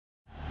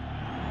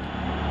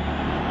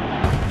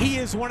He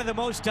is one of the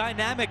most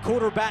dynamic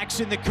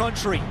quarterbacks in the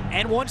country.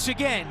 And once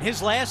again, his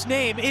last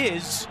name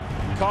is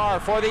Carr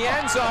for the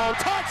end zone.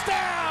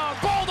 Touchdown,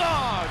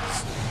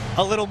 Bulldogs!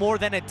 A little more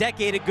than a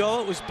decade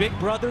ago, it was big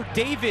brother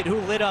David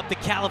who lit up the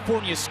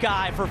California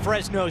sky for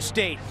Fresno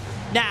State.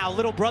 Now,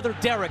 little brother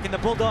Derek and the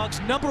Bulldogs'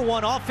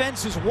 #1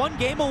 offense is one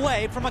game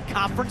away from a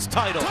conference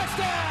title.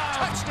 Touchdown!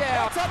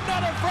 Touchdown! It's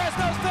another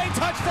Fresno State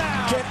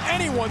touchdown! Can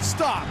anyone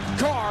stop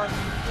Carr?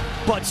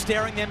 But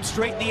staring them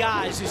straight in the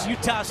eyes is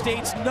Utah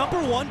State's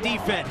 #1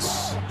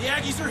 defense. The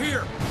Aggies are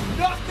here.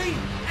 Nothing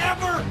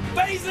ever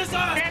phases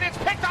us. And it's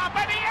picked off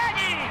by the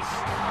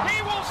Aggies.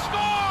 He will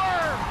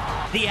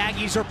score. The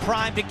Aggies are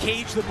primed to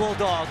cage the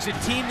Bulldogs, a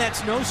team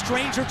that's no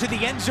stranger to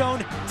the end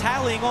zone,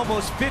 tallying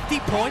almost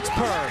 50 points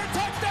per.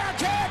 Touchdown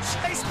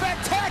catch! A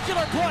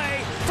spectacular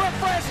play for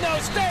Fresno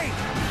State.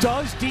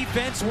 Does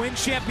defense win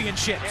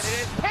championships? And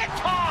it is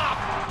picked off.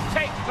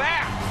 Take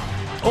that.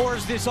 Or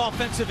is this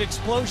offensive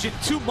explosion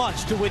too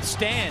much to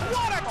withstand?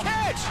 What a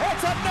catch!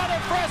 It's another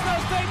Fresno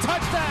State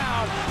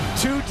touchdown!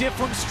 Two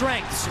different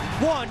strengths,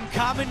 one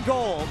common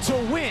goal: to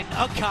win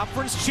a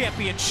conference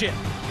championship.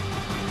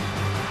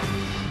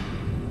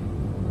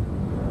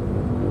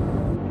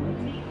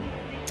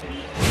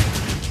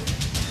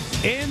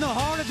 In the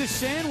heart of the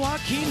San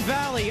Joaquin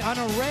Valley on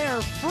a rare,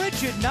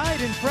 frigid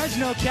night in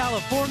Fresno,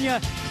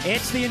 California,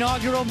 it's the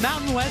inaugural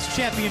Mountain West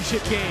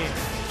Championship game.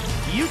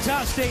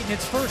 Utah State, in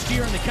its first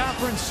year in the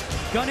conference,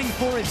 gunning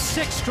for its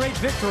 6th straight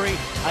victory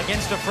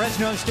against a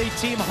Fresno State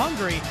team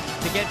hungry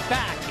to get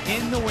back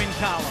in the win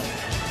column.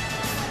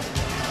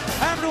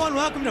 Hi everyone,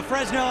 welcome to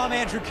Fresno. I'm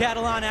Andrew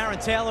Catalan. Aaron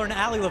Taylor and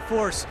Allie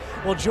LaForce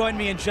will join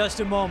me in just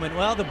a moment.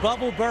 Well, the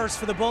bubble burst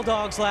for the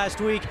Bulldogs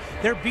last week.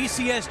 Their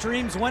BCS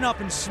dreams went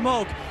up in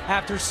smoke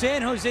after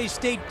San Jose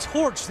State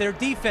torched their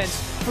defense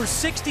for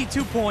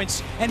 62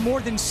 points and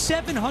more than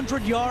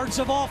 700 yards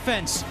of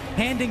offense,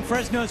 handing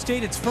Fresno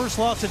State its first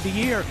loss of the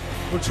year,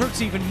 which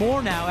hurts even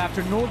more now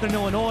after Northern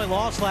Illinois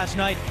lost last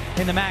night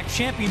in the MAC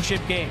championship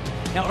game.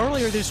 Now,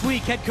 earlier this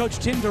week, head coach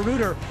Tim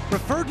DeRuyter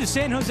referred to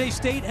San Jose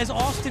State as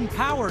Austin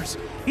Powers.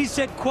 He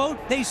said, quote,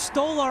 "They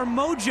stole our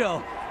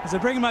mojo." As I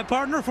bring in my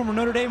partner, former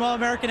Notre Dame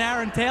All-American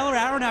Aaron Taylor.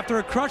 Aaron, after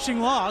a crushing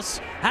loss,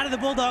 how did the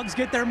Bulldogs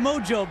get their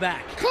mojo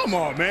back? Come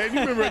on, man. You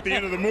remember at the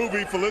end of the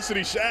movie,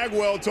 Felicity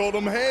Shagwell told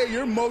him, hey,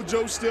 your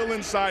mojo's still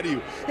inside of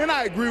you. And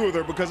I agree with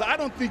her because I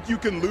don't think you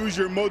can lose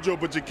your mojo,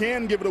 but you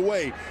can give it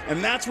away.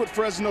 And that's what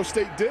Fresno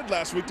State did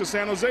last week to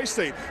San Jose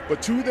State.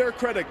 But to their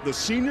credit, the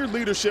senior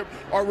leadership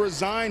are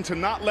resigned to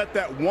not let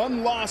that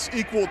one loss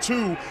equal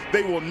 2.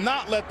 They will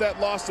not let that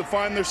loss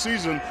define their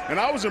season. And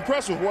I was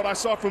impressed with what I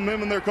saw from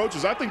them and their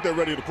coaches. I think they're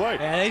ready to play.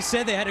 Yeah, they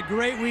said they had a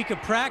great week of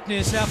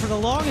practice. Now, for the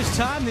longest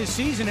time this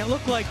season, it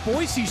looked like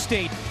Boise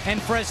State and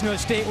Fresno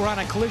State were on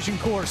a collision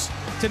course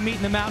to meet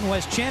in the Mountain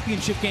West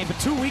Championship game. But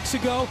 2 weeks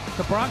ago,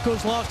 the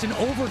Broncos lost in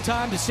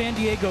overtime to San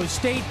Diego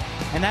State,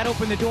 and that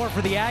opened the door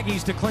for the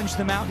Aggies to clinch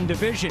the Mountain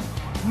Division.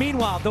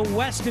 Meanwhile, the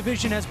West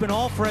Division has been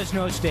all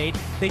Fresno State.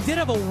 They did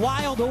have a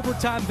wild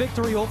overtime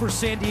victory over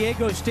San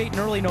Diego State in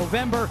early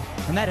November,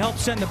 and that helped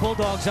send the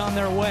Bulldogs on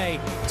their way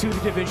to the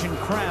division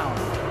crown.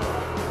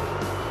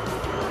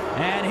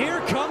 And here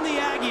come the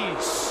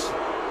Aggies.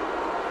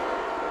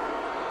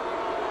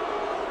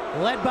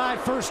 Led by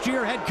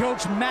first-year head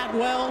coach Matt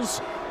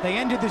Wells, they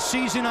ended the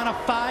season on a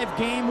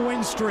 5-game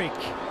win streak.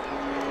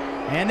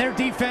 And their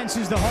defense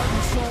is the heart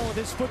and soul of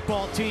this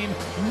football team,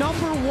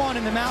 #1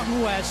 in the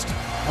Mountain West,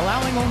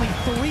 allowing only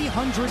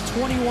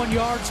 321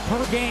 yards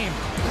per game.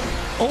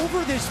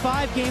 Over this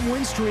 5-game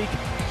win streak,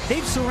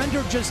 they've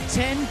surrendered just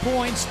 10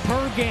 points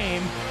per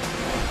game.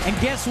 And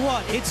guess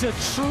what? It's a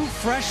true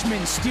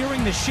freshman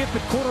steering the ship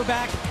at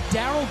quarterback.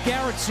 Darryl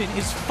Garretson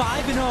is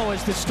 5-0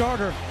 as the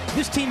starter.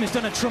 This team has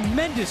done a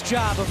tremendous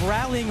job of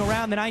rallying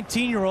around the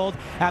 19-year-old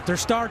after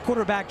star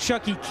quarterback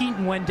Chucky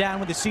Keaton went down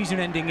with a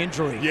season-ending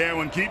injury. Yeah,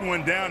 when Keaton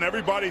went down,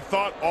 everybody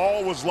thought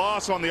all was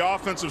lost on the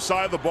offensive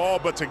side of the ball,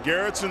 but to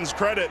Garrettson's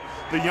credit,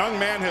 the young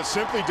man has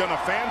simply done a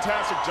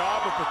fantastic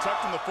job of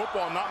protecting the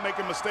football and not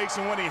making mistakes,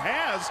 and when he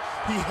has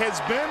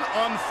been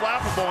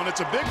unflappable, and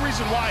it's a big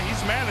reason why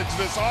he's managed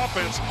this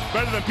offense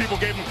better than people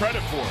gave him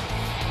credit for.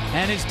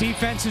 And his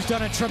defense has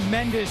done a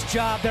tremendous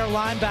job. Their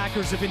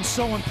linebackers have been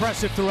so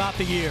impressive throughout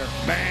the year.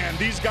 Man,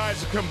 these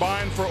guys have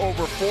combined for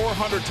over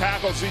 400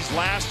 tackles these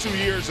last 2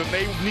 years, and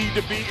they need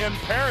to be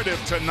imperative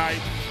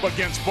tonight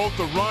against both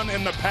the run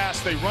and the pass.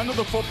 They run to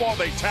the football,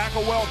 they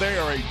tackle well. They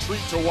are a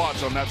treat to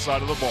watch on that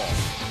side of the ball.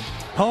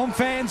 Home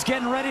fans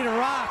getting ready to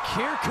rock.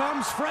 Here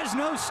comes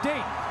Fresno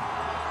State.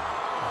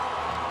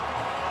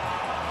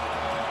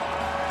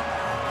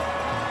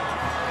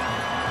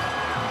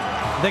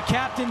 The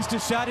captains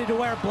decided to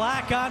wear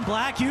black on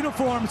black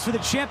uniforms for the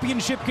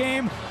championship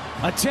game.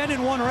 A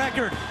 10-1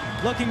 record,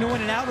 looking to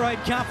win an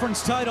outright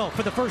conference title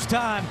for the first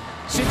time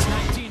since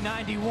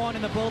 1991,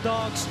 and the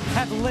Bulldogs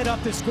have lit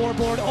up the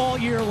scoreboard all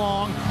year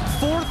long.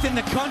 4th in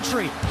the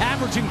country,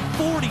 averaging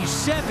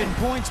 47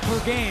 points per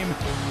game,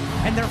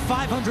 and their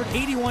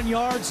 581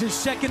 yards is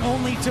second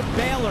only to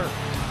Baylor.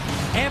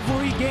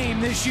 Every game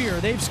this year,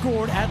 they've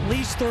scored at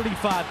least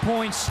 35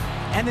 points.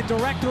 And the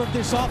director of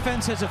this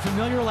offense has a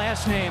familiar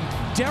last name.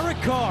 Derek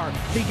Carr,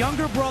 the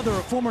younger brother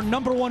of former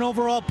 #1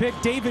 overall pick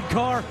David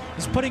Carr,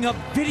 is putting up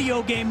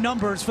video game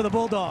numbers for the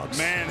Bulldogs.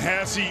 Man,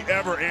 has he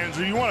ever,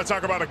 Andrew. You want to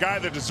talk about a guy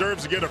that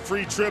deserves to get a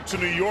free trip to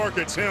New York,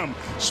 it's him.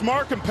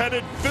 Smart,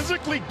 competitive,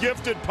 physically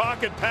gifted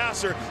pocket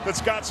passer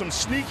that's got some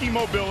sneaky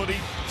mobility,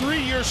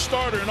 3-year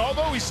starter, and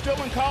although he's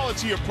still in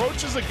college, he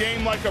approaches a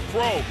game like a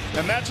pro,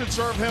 and that should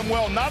serve him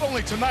well, not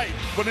only tonight,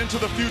 but into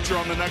the future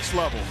on the next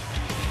level.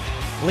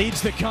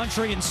 Leads the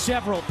country in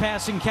several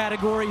passing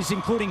categories,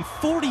 including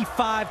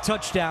 45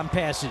 touchdown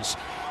passes.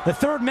 The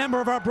third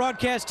member of our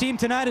broadcast team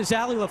tonight is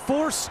Allie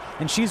LaForce,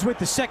 and she's with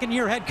the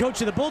second-year head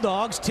coach of the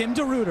Bulldogs, Tim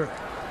DeRuyter.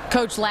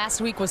 Coach,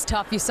 last week was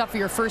tough. You suffer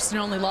your first and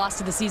only loss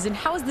of the season.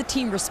 How has the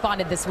team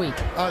responded this week?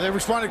 They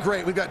responded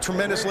great. We've got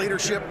tremendous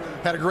leadership,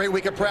 had a great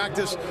week of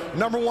practice.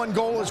 #1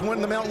 goal is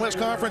win the Mountain West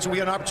Conference, and we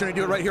got an opportunity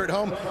to do it right here at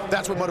home.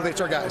 That's what motivates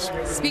our guys.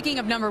 Speaking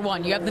of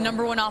 #1, you have the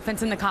 #1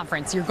 offense in the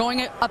conference. You're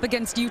going up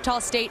against Utah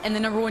State and the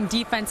 #1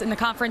 defense in the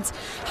conference.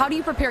 How do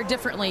you prepare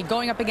differently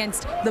going up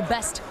against the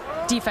best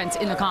defense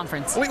in the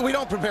conference? We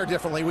don't prepare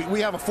differently.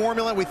 We have a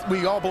formula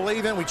we all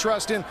believe in, we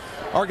trust in.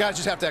 Our guys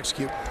just have to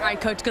execute. All right,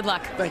 Coach, good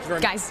luck. Thank you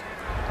very much. Guys.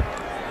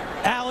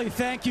 Allie,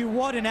 thank you.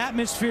 What an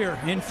atmosphere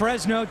in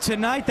Fresno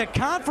tonight. The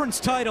conference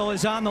title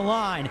is on the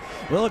line.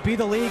 Will it be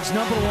the league's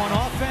 #1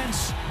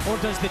 offense, or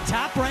does the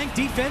top-ranked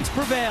defense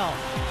prevail?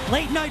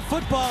 Late night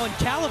football in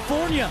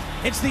California.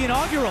 It's the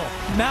inaugural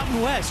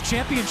Mountain West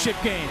Championship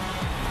game.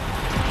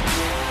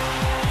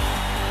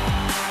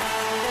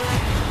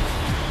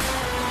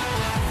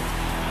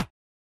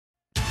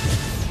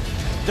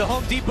 The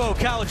Home Depot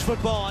College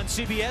Football on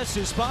CBS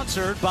is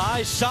sponsored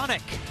by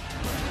Sonic.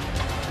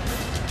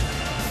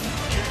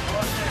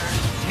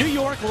 New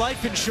York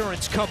Life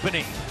Insurance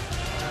Company.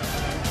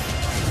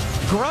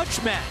 Grudge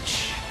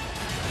Match.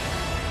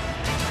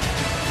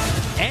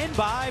 And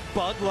by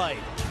Bud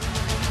Light.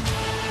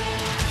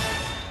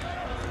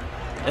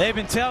 They've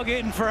been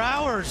tailgating for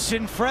hours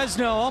in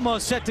Fresno,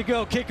 almost set to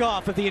go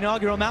kickoff of the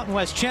inaugural Mountain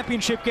West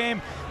Championship game.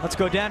 Let's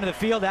go down to the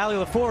field. Allie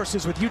LaForce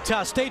is with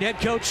Utah State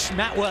head coach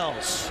Matt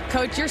Wells.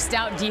 Coach, your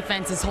stout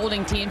defense is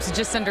holding teams to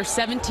just under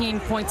 17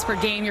 points per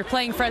game. You're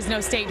playing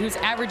Fresno State, who's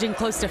averaging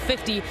close to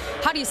 50.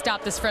 How do you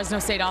stop this Fresno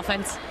State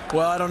offense?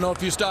 Well, I don't know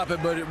if you stop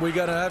it, but we're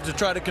going to have to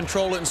try to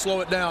control it and slow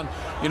it down.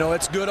 You know,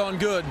 it's good on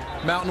good.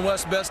 Mountain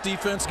West best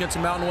defense against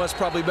the Mountain West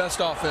probably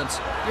best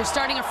offense. You're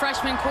starting a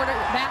freshman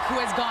quarterback who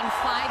has gone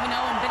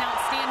 5-0 and been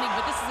outstanding,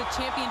 but this is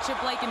a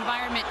championship-like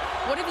environment.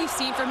 What have you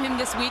seen from him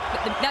this week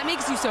that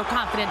makes you so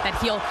confident that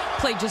he'll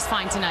play just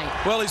fine tonight?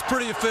 Well, he's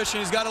pretty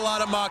efficient. He's got a lot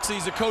of moxie.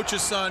 He's a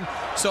coach's son,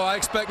 so I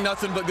expect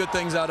nothing but good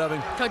things out of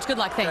him. Coach, good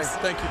luck. Thanks.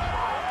 Okay, thank you.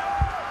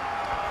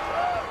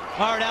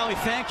 All right, Allie,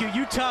 thank you.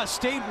 Utah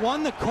State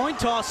won the coin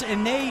toss,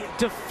 and they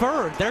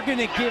deferred. They're going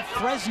to give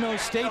Fresno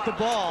State the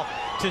ball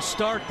to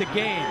start the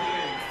game.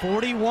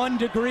 41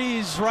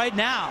 degrees right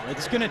now.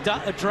 It's going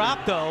to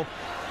drop, though.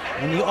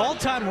 And the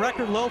all-time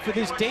record low for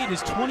this date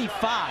is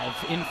 25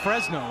 in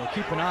Fresno. We'll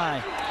keep an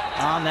eye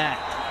on that.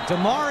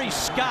 Damari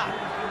Scott,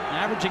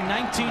 averaging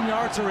 19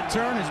 yards a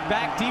return, is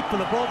back deep for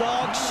the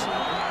Bulldogs.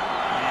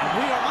 And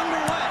we are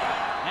underway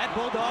at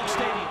Bulldog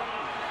Stadium.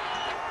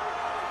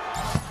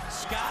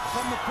 Scott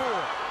from the 4.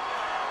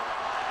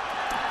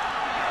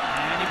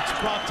 And it's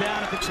brought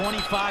down at the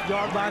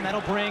 25-yard line.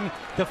 That'll bring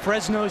the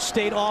Fresno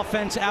State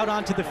offense out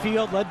onto the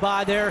field, led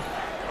by their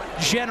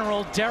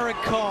general, Derek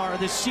Carr.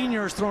 The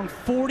senior has thrown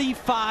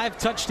 45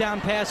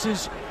 touchdown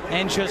passes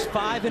and just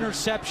 5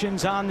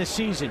 interceptions on the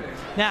season.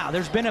 Now,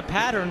 there's been a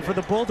pattern for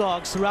the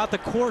Bulldogs throughout the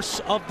course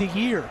of the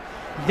year.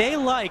 They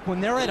like, when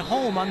they're at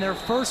home on their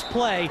first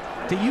play,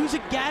 to use a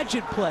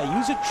gadget play,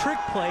 use a trick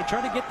play,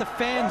 try to get the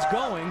fans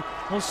going.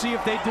 We'll see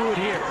if they do it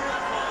here.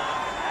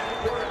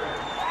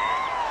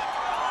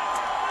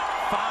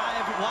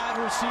 5 wide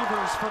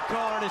receivers for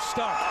Carr to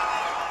start.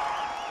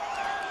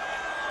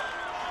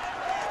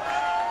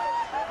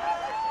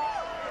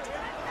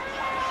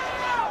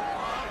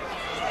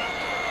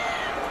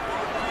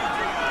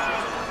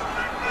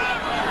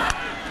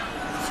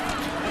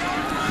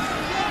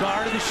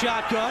 Carr to the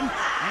shotgun, and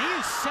he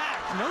is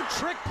sacked. No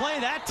trick play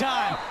that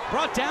time.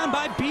 Brought down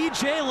by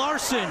B.J.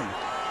 Larson.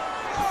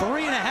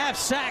 3.5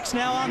 sacks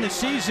now on the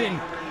season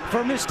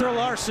for Mr.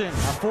 Larson.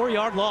 A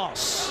 4-yard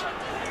loss.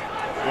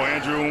 Well,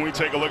 Andrew, when we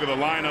take a look at the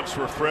lineups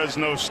for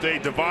Fresno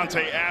State,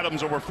 Devontae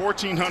Adams over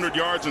 1,400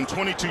 yards and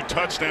 22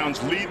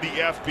 touchdowns lead the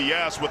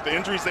FBS. With the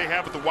injuries they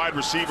have with the wide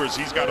receivers,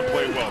 he's got to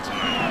play well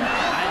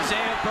tonight.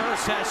 Isaiah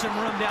Burse has some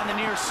room down the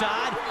near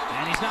side,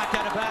 and he's knocked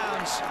out of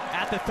bounds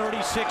at the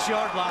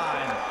 36-yard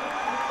line.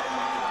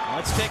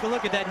 Let's take a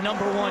look at that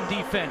 #1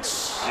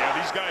 defense. Yeah,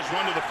 these guys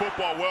run to the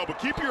football well, but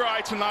keep your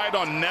eye tonight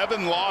on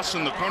Nevin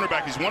Lawson, the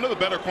cornerback. He's one of the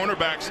better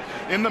cornerbacks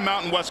in the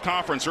Mountain West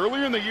Conference.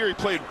 Earlier in the year, he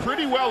played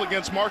pretty well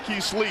against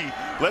Marquise Lee.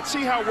 Let's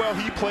see how well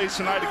he plays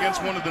tonight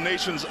against one of the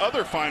nation's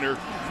other finer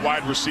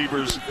wide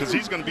receivers, because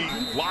he's going to be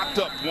locked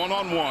up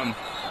one-on-one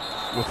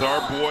with our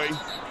boy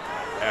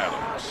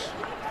Adams.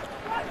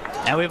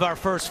 Now we have our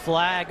first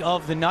flag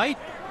of the night.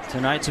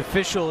 Tonight's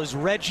official is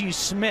Reggie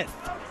Smith.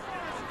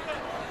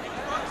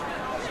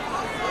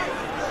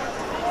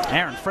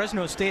 Aaron,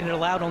 Fresno State had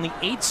allowed only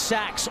 8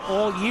 sacks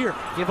all year.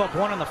 Give up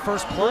 1 on the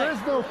first play. There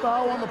is no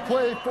foul on the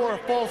play for a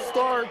false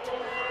start.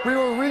 We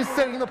were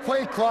resetting the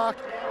play clock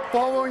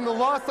following the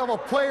loss of a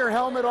player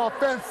helmet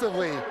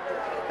offensively.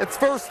 It's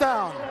first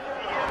down.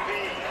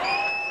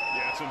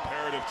 Yeah, it's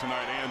imperative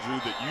tonight, Andrew,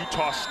 that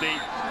Utah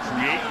State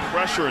create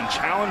pressure and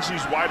challenge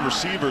these wide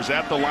receivers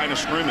at the line of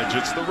scrimmage.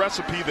 It's the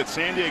recipe that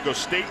San Diego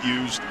State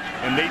used,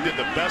 and they did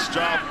the best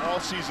job all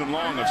season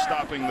long of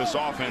stopping this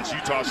offense.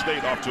 Utah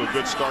State off to a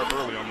good start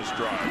early on this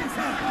drive.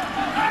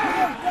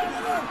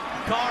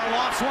 Carr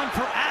lofts one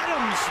for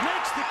Adams,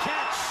 makes the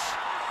catch,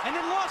 and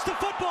then lost the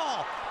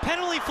football.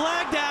 Penalty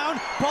flag down,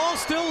 ball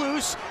still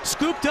loose,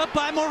 scooped up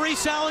by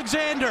Maurice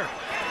Alexander.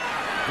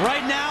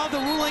 Right now, the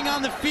ruling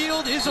on the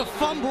field is a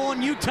fumble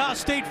in Utah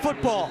State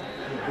football.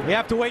 We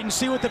have to wait and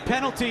see what the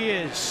penalty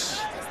is.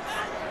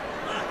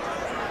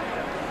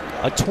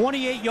 A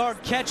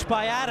 28-yard catch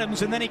by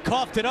Adams, and then he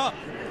coughed it up.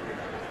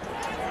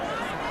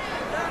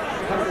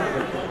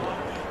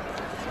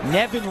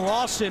 Nevin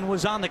Lawson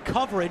was on the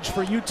coverage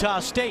for Utah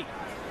State.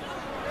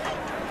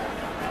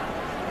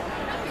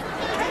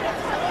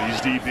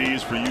 These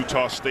DBs for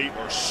Utah State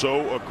are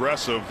so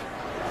aggressive.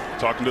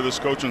 Talking to this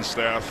coaching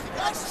staff,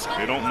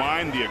 they don't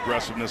mind the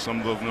aggressiveness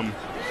of them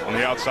on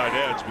the outside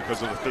edge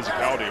because of the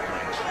physicality it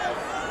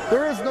brings.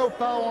 There is no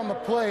foul on the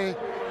play.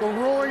 The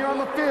ruling on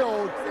the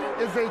field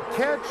is a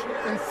catch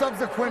and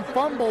subsequent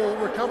fumble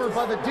recovered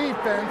by the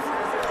defense.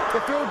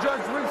 The field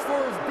judge reached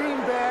for his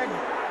beanbag,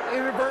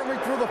 inadvertently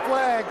threw the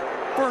flag.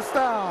 First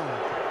down.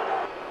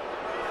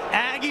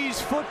 Aggies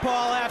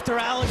football after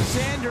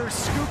Alexander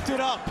scooped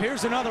it up.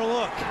 Here's another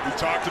look. We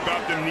talked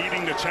about them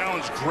needing to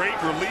challenge. Great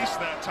release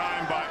that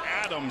time by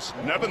Adams.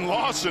 Nevin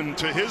Lawson,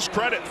 to his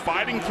credit,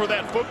 fighting for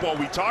that football.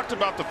 We talked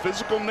about the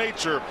physical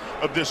nature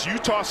of this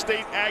Utah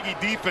State Aggie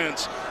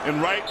defense,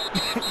 and right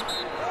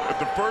at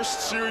the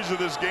first series of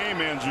this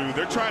game, Andrew,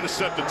 they're trying to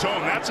set the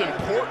tone. That's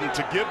important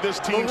to give this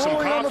team some confidence.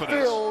 The ruling on the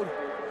field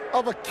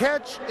of a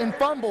catch and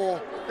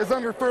fumble is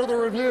under further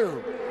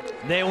review.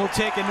 They will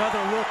take another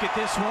look at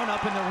this one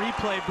up in the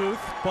replay booth,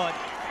 but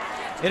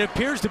it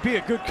appears to be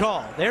a good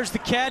call. There's the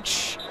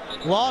catch.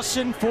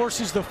 Lawson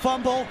forces the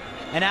fumble,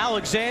 and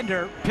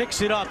Alexander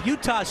picks it up.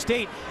 Utah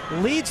State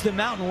leads the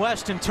Mountain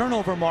West in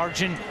turnover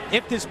margin.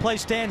 If this play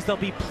stands, they'll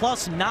be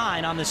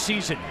 +9 on the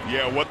season.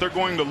 Yeah, what they're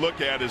going to look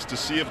at is to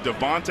see if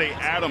Devontae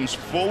Adams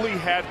fully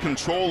had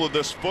control of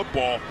this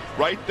football.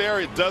 Right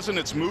there, it doesn't.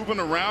 It's moving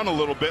around a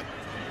little bit.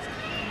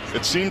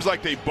 It seems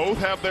like they both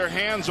have their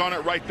hands on it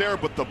right there,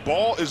 but the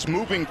ball is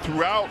moving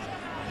throughout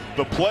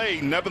the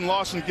play. Nevin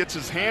Lawson gets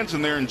his hands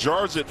in there and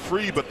jars it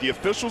free, but the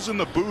officials in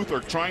the booth are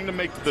trying to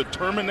make the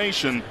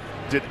determination,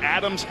 did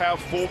Adams have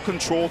full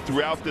control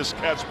throughout this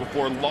catch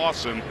before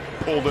Lawson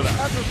pulled it out?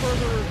 After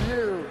further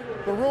review,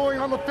 the ruling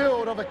on the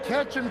field of a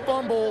catch and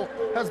fumble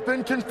has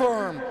been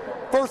confirmed.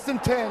 1st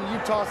and 10,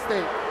 Utah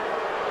State.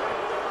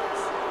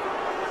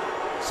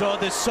 So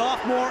the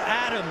sophomore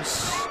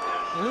Adams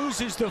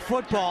loses the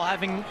football,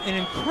 having an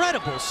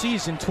incredible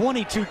season,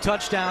 22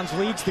 touchdowns,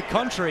 leads the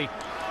country.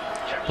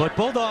 But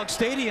Bulldog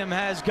Stadium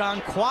has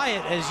gone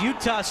quiet as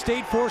Utah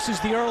State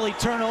forces the early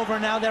turnover.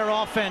 Now their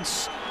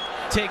offense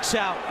takes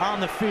out on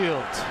the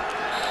field.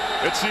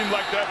 It seemed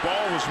like that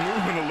ball was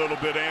moving a little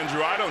bit,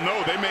 Andrew. I don't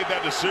know. They made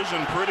that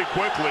decision pretty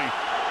quickly.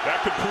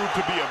 That could prove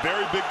to be a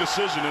very big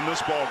decision in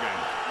this ball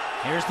game.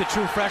 Here's the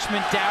true freshman,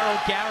 Darryl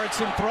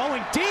Garrettson,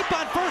 throwing deep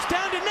on first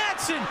down to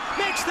Natson.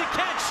 Makes the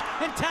catch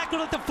and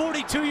tackled at the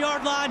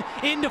 42-yard line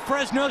into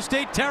Fresno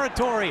State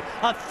territory.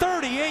 A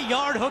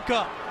 38-yard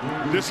hookup.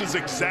 This is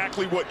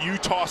exactly what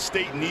Utah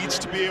State needs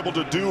to be able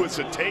to do, is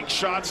to take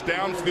shots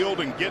downfield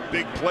and get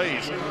big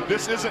plays.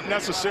 This isn't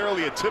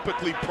necessarily a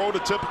typically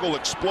prototypical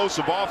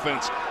explosive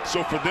offense,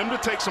 so for them to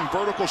take some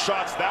vertical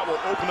shots, that will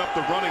open up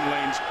the running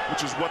lanes,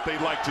 which is what they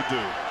like to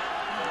do.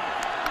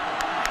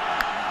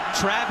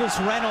 Travis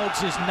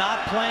Reynolds is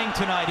not playing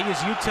tonight. He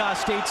is Utah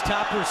State's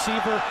top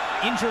receiver.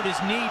 Injured his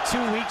knee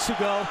 2 weeks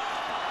ago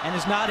and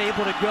is not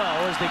able to go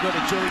as they go to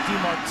Joey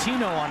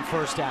DiMartino on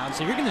first down.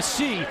 So you're going to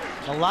see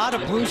a lot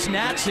of Bruce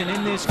Natson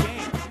in this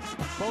game,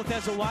 both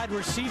as a wide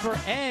receiver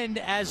and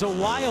as a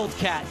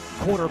wildcat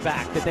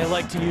quarterback that they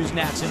like to use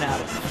Natson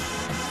out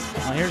of.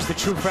 Now here's the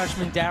true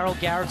freshman, Darryl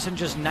Garrettson,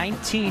 just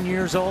 19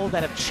 years old,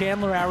 out of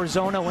Chandler,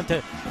 Arizona, went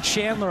to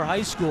Chandler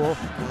High School.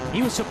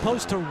 He was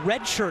supposed to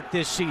redshirt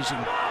this season,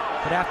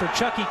 but after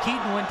Chucky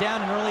Keaton went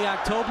down in early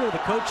October, the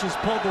coaches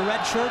pulled the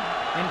red shirt,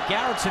 and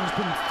Garrettson's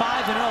been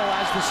 5-0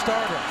 as the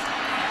starter.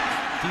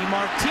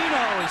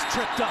 DiMartino is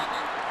tripped up.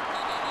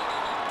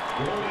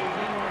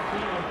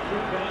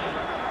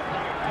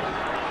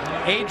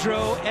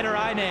 Adro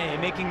Ederaine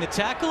making the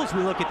tackles.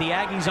 We look at the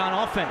Aggies on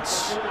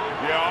offense.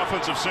 Yeah,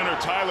 offensive center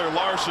Tyler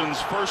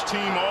Larson's first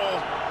team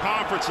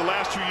all-conference the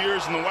last 2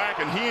 years in the WAC,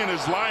 and he and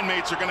his line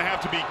mates are going to have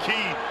to be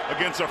key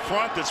against a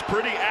front that's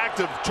pretty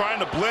active, trying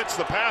to blitz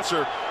the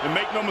passer. And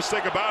make no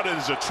mistake about it,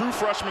 is a true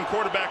freshman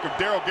quarterback of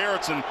Daryl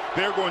Garrettson.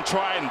 They're going to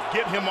try and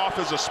get him off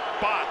as a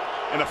spot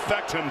and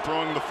affect him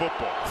throwing the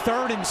football.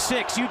 3rd and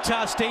 6.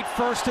 Utah State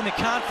first in the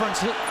conference,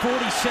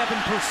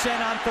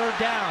 47% on third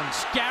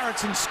downs.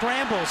 Garrettson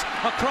scrambles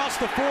across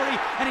the 40,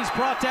 and he's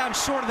brought down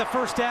short of the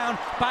first down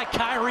by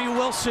Kyrie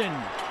Wilson.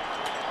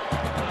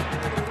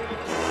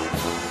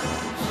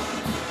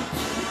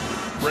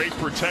 Great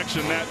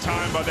protection that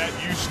time by that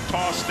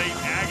Utah State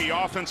Aggie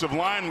offensive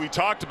line. We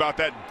talked about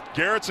that.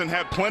 Garrettson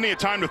had plenty of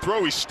time to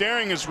throw. He's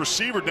staring his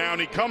receiver down.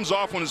 He comes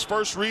off when his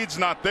first read's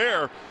not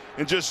there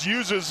and just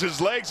uses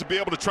his legs to be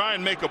able to try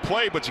and make a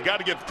play. But you got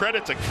to give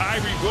credit to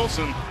Kyrie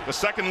Wilson, the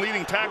second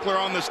leading tackler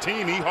on this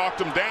team. He hawked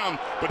him down.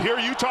 But here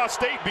Utah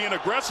State being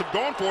aggressive,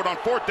 going for it on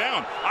 4th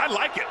down. I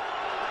like it.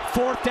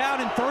 4th down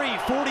and 3,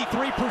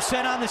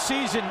 43% on the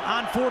season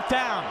on 4th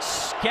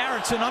downs.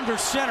 Garrettson under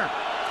center.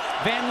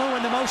 Van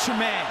Leeuwen, the motion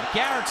man.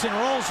 Garrettson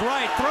rolls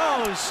right,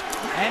 throws,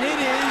 and it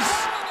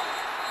is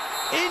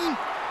in.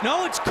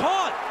 No, it's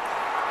caught,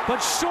 but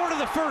short of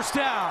the first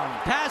down.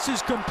 Pass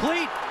is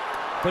complete,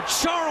 but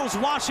Charles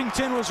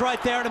Washington was right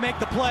there to make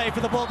the play for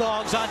the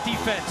Bulldogs on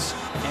defense.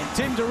 And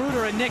Tim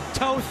DeRuiter and Nick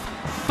Toth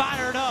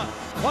fired up.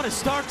 What a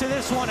start to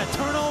this one, a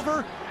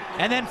turnover,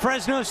 and then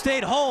Fresno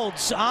State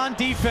holds on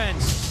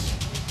defense.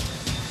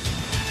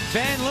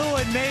 Van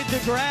Leeuwen made the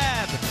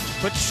grab,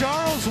 but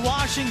Charles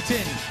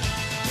Washington,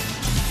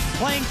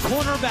 playing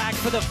cornerback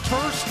for the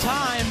first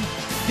time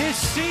this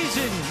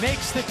season,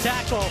 makes the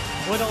tackle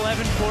with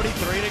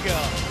 11:43 to go.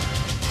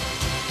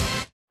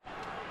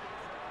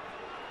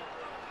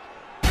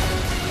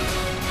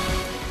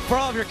 For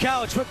all of your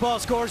college football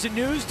scores and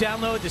news,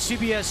 download the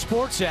CBS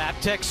Sports app.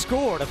 Text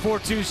SCORE to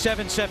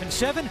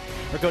 42777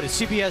 or go to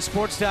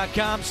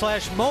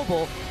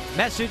cbssports.com/mobile.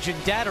 Message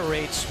and data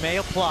rates may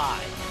apply.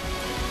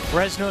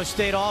 Fresno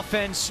State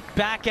offense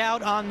back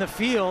out on the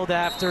field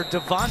after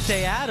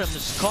Davante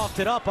Adams coughed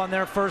it up on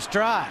their first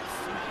drive.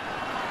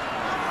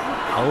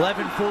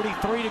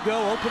 11:43 to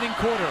go, opening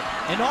quarter.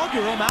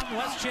 Inaugural Mountain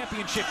West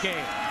Championship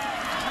game.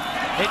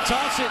 They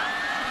toss it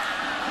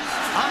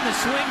on the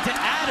swing to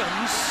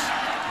Adams,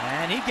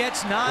 and he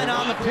gets 9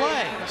 on the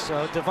play.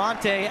 So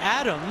Davante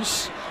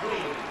Adams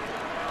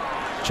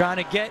trying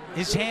to get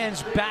his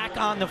hands back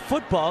on the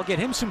football, get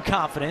him some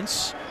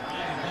confidence,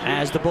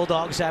 as the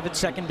Bulldogs have it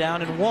 2nd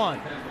down and 1.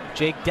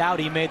 Jake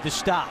Dowdy made the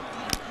stop.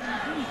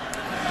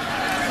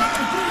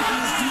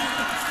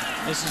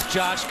 This is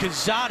Josh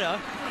Quezada,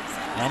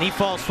 and he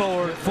falls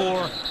forward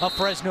for a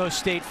Fresno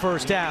State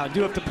first down.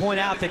 Do have to point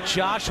out that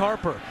Josh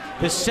Harper,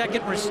 the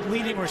second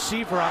leading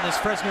receiver on this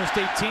Fresno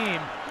State team,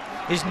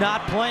 is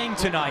not playing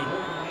tonight.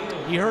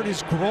 He hurt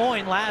his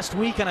groin last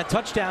week on a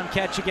touchdown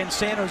catch against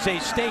San Jose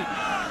State.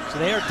 So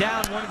they are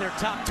down one of their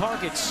top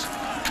targets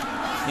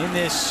in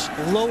this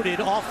loaded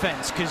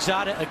offense.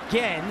 Quezada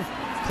again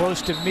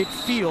close to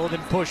midfield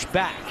and pushed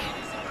back.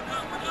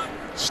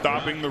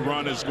 Stopping the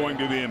run is going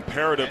to be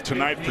imperative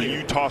tonight for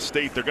Utah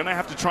State. They're going to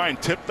have to try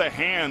and tip the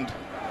hand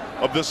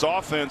of this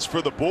offense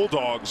for the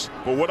Bulldogs.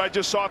 But what I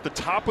just saw at the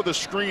top of the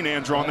screen,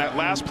 Andrew, on that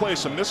last play,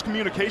 some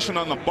miscommunication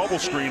on the bubble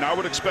screen. I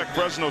would expect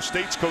Fresno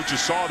State's coaches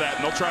saw that,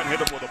 and they'll try and hit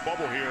them with a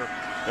bubble here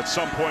at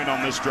some point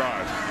on this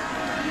drive.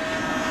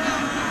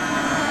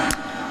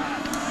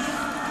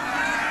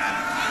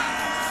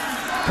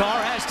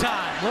 Carr has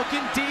time,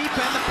 looking deep,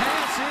 and the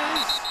pass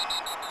is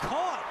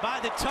caught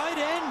by the tight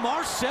end,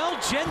 Marcel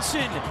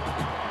Jensen.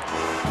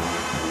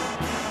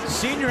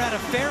 Senior out of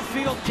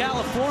Fairfield,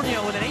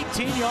 California, with an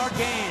 18-yard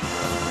gain.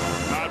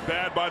 Not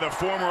bad by the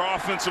former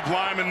offensive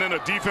lineman, then a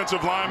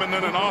defensive lineman,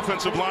 then an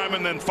offensive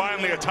lineman, then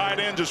finally a tight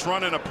end just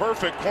running a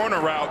perfect corner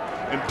route,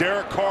 and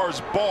Derek Carr's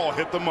ball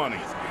hit the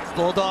money.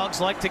 Bulldogs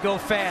like to go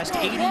fast,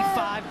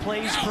 85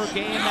 plays per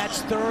game.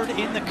 That's 3rd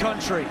in the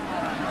country.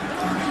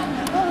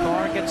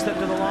 Carr gets them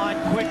to the line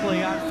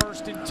quickly on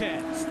 1st and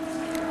 10.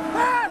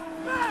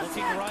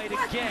 Looking right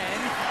again,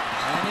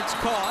 and it's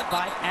caught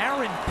by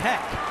Aaron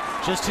Peck.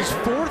 Just his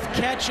 4th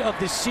catch of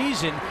the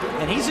season,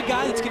 and he's a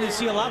guy that's going to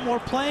see a lot more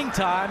playing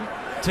time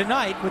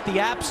tonight with the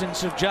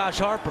absence of Josh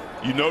Harper.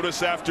 You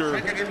notice after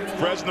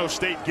Fresno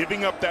State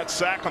giving up that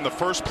sack on the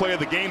first play of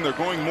the game, they're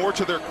going more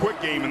to their quick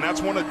game, and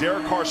that's one of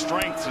Derek Carr's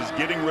strengths, is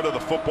getting rid of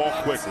the football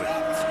quickly.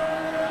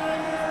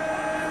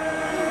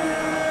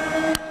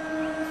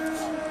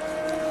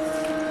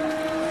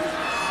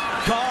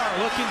 Carr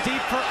looking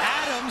deep for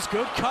Adams.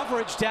 Good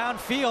coverage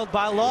downfield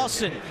by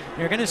Lawson.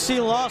 You're going to see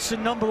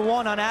Lawson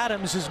 #1 on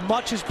Adams as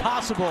much as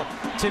possible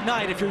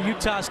tonight. If you're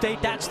Utah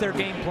State, that's their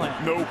game plan.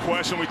 No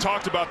question. We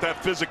talked about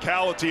that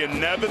physicality, and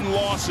Nevin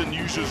Lawson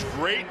uses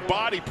great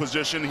body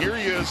position. Here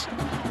he is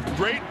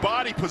great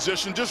body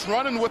position, just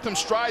running with him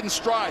stride and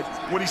stride.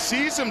 When he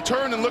sees him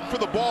turn and look for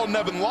the ball,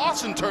 Nevin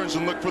Lawson turns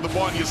and look for the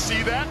ball, and you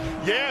see that?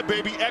 Yeah,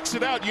 baby,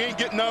 exit out. You ain't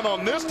getting none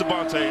on this,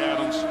 Devontae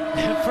Adams.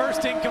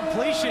 First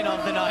incompletion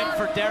of the night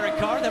for Derek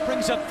Carr. That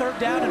brings up 3rd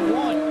down and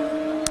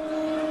 1.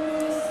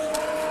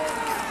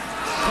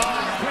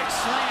 Carr, quick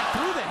slam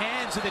through the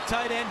hands of the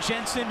tight end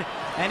Jensen,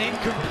 and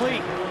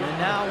incomplete. And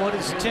now what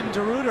does Tim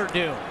DeRuyter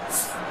do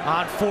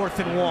on 4th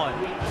and 1?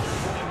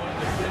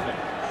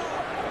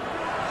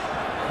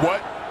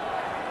 What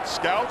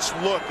scouts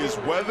look is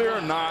whether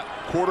or not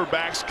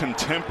quarterbacks can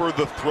temper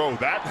the throw.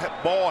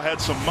 That ball had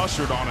some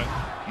mustard on it.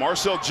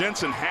 Marcel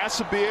Jensen has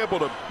to be able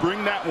to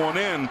bring that one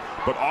in,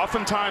 but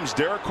oftentimes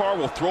Derek Carr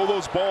will throw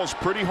those balls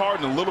pretty hard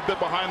and a little bit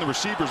behind the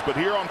receivers. But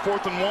here on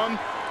 4th and 1,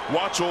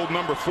 watch old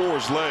number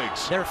 4's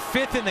legs. They're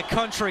 5th in the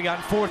country on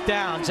 4th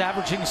downs,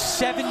 averaging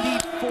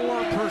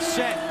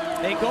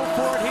 74%. They go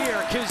for it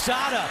here.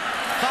 Quezada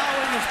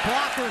following his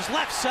blockers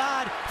left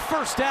side.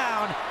 1st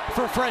down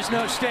for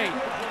Fresno State.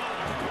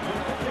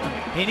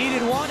 He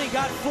needed 1, he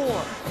got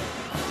 4.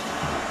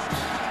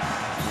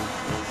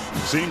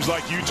 Seems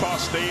like Utah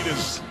State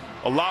is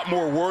a lot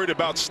more worried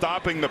about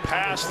stopping the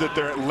pass, that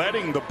they're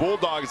letting the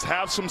Bulldogs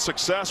have some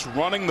success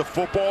running the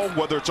football,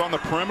 whether it's on the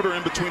perimeter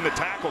in between the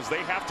tackles.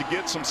 They have to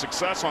get some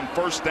success on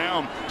 1st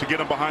down to get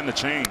them behind the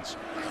chains.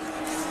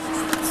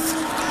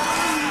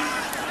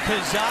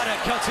 Quezada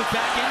cuts it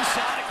back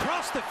inside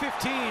across the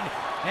 15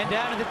 and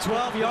down to the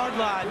 12-yard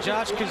line.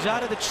 Josh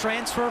Quezada, the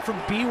transfer from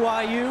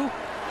BYU,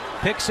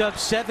 picks up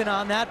 7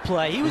 on that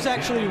play. He was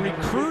actually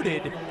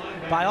recruited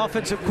by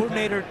offensive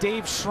coordinator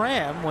Dave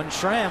Schramm when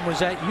Schramm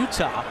was at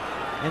Utah.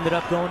 Ended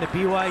up going to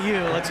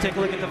BYU. Let's take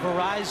a look at the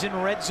Verizon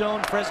red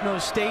zone. Fresno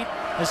State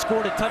has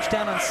scored a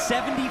touchdown on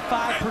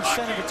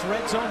 75% of its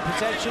red zone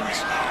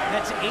possessions.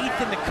 That's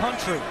 8th in the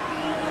country.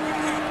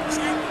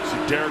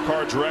 See Derek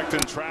Carr directing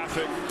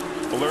traffic,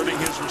 alerting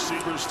his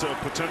receivers to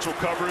potential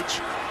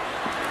coverage.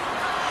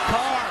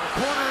 Carr,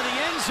 corner of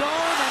the end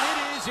zone, and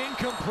it is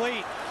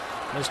incomplete.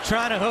 Was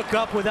trying to hook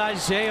up with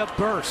Isaiah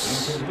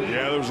Burse.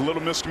 Yeah, there was a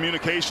little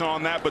miscommunication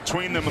on that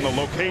between them and the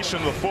location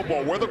of the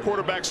football. Where the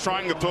quarterback's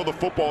trying to throw the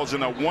football is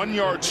in a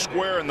 1-yard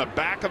square in the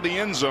back of the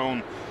end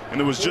zone, and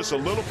it was just a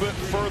little bit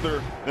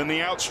further than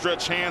the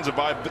outstretched hands of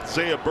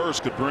Isaiah Burse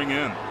could bring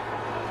in.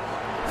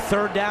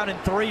 3rd down and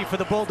 3 for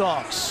the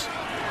Bulldogs.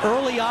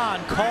 Early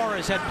on, Carr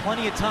has had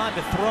plenty of time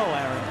to throw,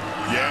 Aaron.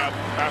 Yeah,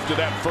 after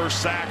that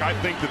first sack, I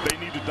think that they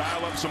need to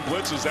dial up some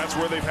blitzes. That's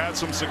where they've had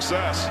some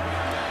success.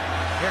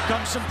 Here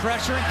comes some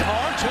pressure, and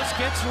Carr just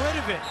gets rid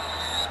of it.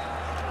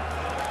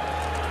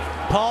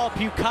 Paul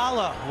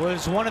Pucala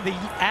was one of the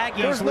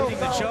Aggies leading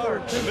the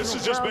charge. And this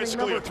is just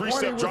basically a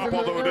 3-step drop,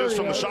 although it is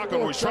from the shotgun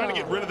where he's trying to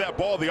get rid of that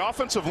ball. The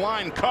offensive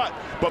line cut,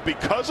 but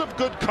because of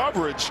good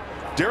coverage,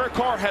 Derek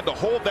Carr had to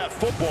hold that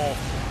football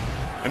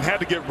and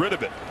had to get rid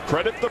of it.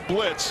 Credit the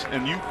blitz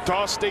and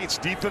Utah State's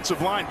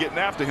defensive line getting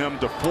after him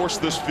to force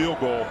this field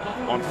goal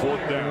on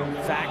 4th down.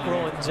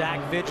 Fackrell and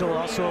Zach Vigil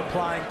also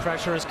applying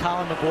pressure as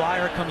Colin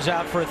McGuire comes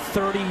out for a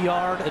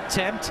 30-yard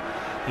attempt.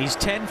 He's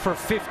 10 for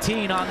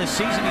 15 on the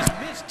season. He's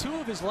missed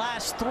 2 of his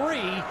last 3,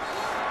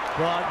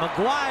 but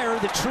McGuire,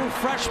 the true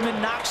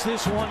freshman, knocks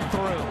this one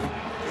through.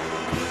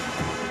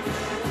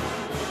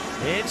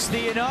 It's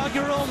the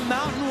inaugural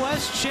Mountain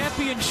West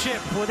Championship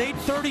with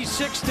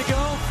 8:36 to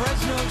go.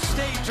 Fresno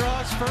State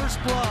draws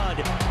first blood.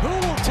 Who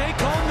will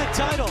take home the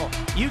title?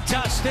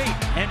 Utah State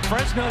and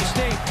Fresno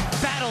State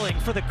battling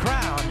for the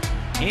crown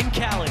in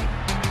Cali.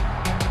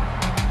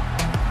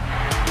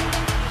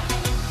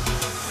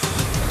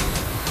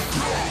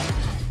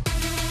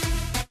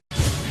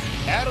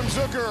 Adam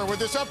Zucker with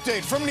this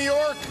update from New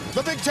York.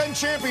 The Big Ten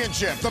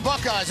Championship. The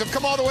Buckeyes have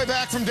come all the way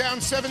back from down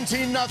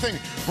 17-0.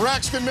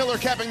 Braxton Miller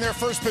capping their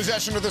first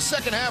possession of the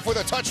second half with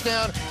a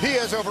touchdown. He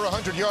has over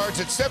 100 yards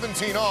at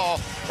 17 all.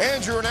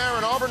 Andrew and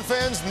Aaron, Auburn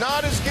fans,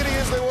 not as giddy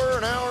as they were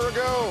an hour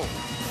ago.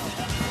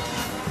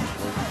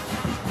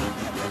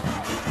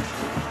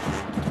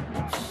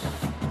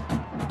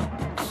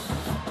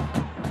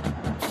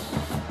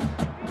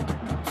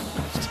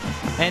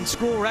 And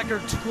school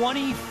record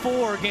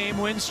 24-game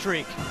win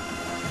streak.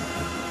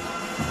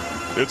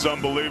 It's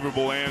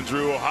unbelievable,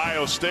 Andrew.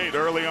 Ohio State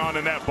early on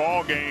in that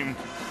ball game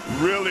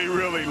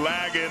really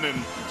lagging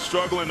and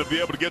struggling to be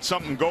able to get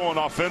something going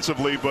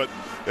offensively, but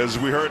as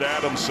we heard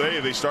Adam say,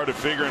 they started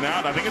figuring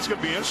out. I think it's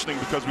going to be interesting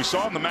because we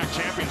saw in the MAC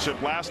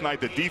championship last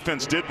night that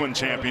defense did win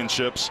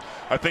championships.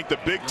 I think the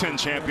Big Ten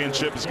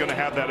championship is going to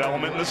have that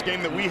element in this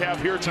game that we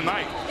have here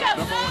tonight.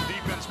 #1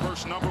 defense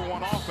versus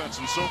 #1 offense,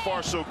 and so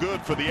far so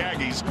good for the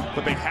Aggies,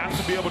 but they have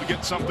to be able to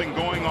get something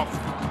going off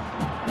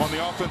on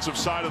the offensive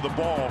side of the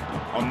ball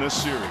on this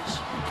series.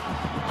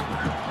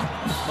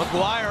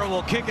 McGuire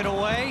will kick it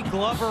away.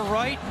 Glover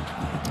right.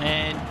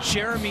 And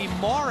Jeremy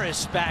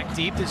Morris back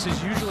deep. This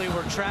is usually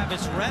where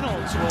Travis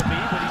Reynolds will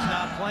be, but he's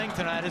not playing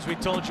tonight, as we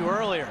told you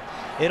earlier.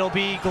 It'll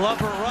be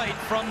Glover right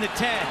from the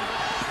 10.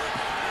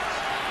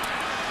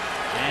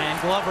 And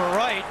Glover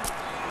right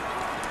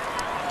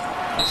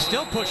is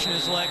still pushing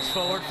his legs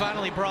forward.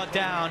 Finally brought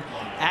down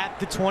at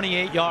the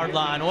 28-yard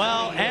line.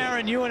 Well,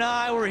 Aaron, you and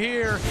I were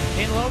here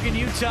in Logan,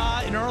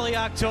 Utah in early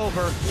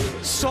October.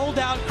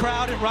 Sold-out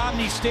crowd at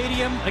Romney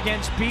Stadium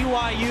against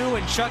BYU,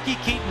 and Chucky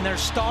Keaton, their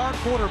star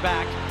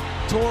quarterback,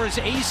 tore his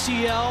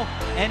ACL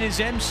and his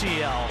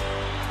MCL.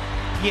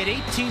 He had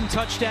 18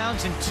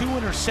 touchdowns and 2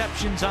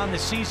 interceptions on the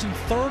season,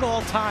 third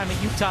all-time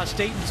at Utah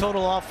State in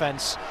total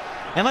offense.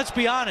 And let's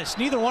be honest,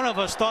 neither one of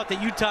us thought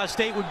that Utah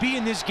State would be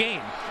in this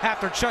game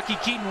after Chucky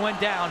Keaton went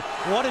down.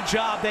 What a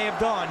job they have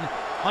done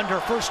under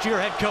first-year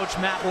head coach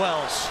Matt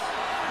Wells.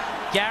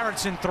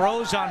 Garrettson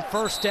throws on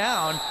first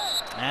down,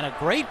 and a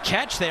great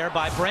catch there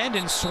by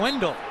Brandon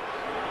Swindle.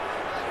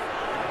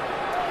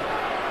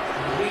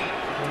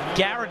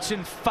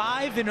 Garrettson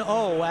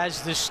 5-0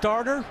 as the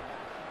starter,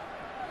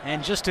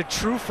 and just a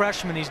true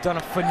freshman. He's done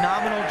a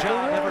phenomenal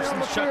job ever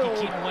since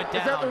Chucky Keaton went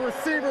down. That the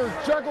receivers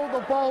juggled the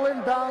ball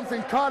inbounds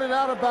and caught it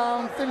out of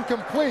bounds,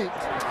 incomplete.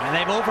 And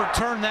they've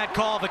overturned that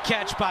call of a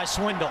catch by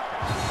Swindle.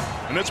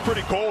 And it's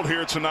pretty cold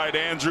here tonight,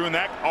 Andrew, and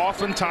that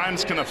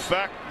oftentimes can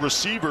affect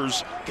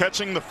receivers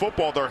catching the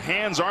football. Their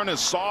hands aren't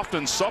as soft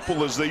and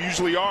supple as they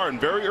usually are.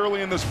 And very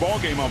early in this ball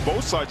game on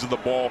both sides of the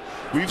ball,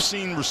 we've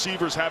seen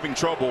receivers having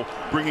trouble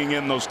bringing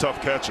in those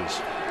tough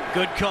catches.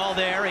 Good call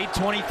there.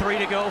 8:23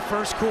 to go,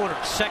 first quarter.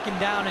 Second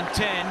down and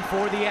 10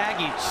 for the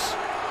Aggies.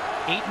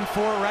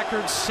 8-4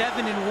 record,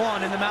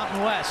 7-1 in the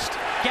Mountain West.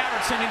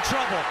 Garrettson in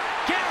trouble.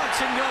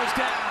 Garrettson goes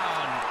down.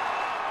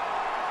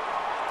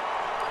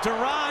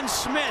 Deron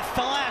Smith,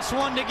 the last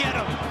one to get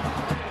him.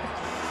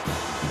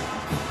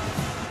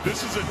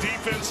 This is a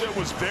defense that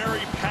was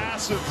very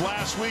passive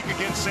last week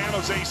against San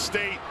Jose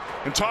State.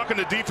 And talking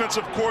to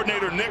defensive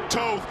coordinator Nick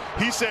Toth,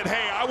 he said,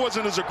 hey, I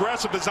wasn't as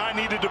aggressive as I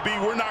needed to be.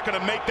 We're not going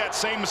to make that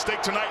same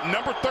mistake tonight.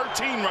 Number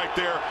 13 right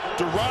there,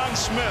 Deron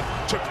Smith,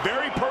 took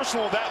very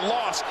personal that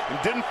loss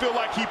and didn't feel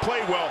like he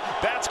played well.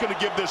 That's going to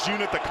give this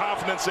unit the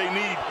confidence they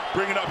need,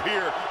 bringing up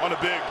here on a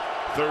big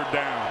third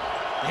down.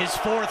 His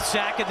fourth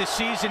sack of the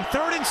season.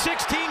 3rd and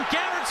 16.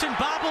 Garrettson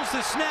bobbles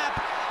the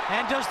snap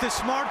and does the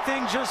smart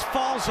thing, just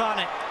falls on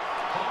it.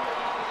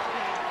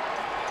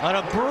 On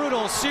a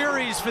brutal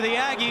series for the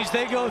Aggies,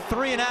 they go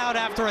 3 and out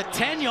after a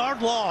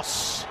 10-yard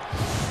loss.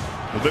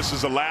 Well, this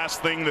is the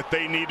last thing that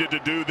they needed to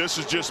do. This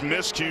is just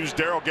miscues.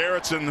 Darryl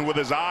Garrettson, with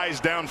his eyes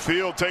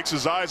downfield, takes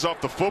his eyes off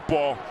the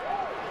football.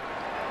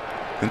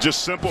 And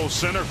just simple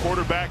center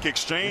quarterback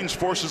exchange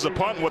forces a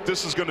punt. And what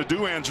this is going to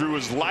do, Andrew,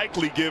 is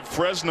likely give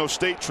Fresno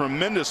State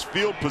tremendous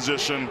field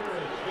position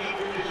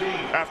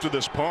after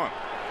this punt.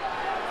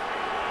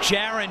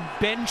 Jaron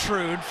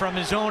Bentrude from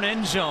his own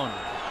end zone.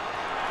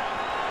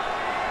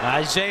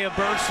 Isaiah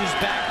Burse is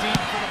back deep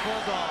for the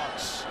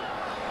Bulldogs.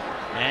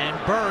 And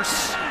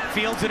Burse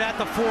fields it at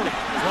the 40.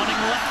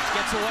 Running left,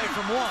 gets away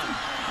from one.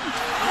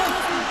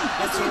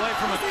 Gets away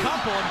from a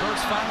couple, and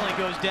Burse finally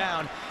goes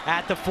down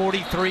at the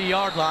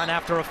 43-yard line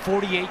after a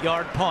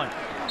 48-yard punt.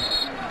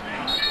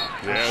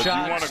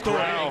 Yeah,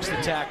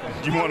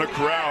 you want to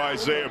corral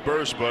Isaiah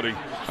Burse, buddy.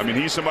 I mean,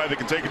 he's somebody that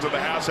can take it to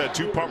the house. Had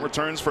 2 punt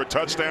returns for a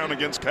touchdown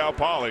against Cal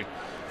Poly.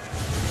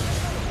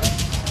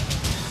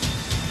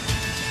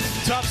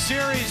 Tough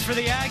series for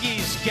the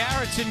Aggies.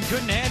 Garrettson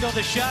couldn't handle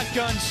the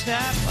shotgun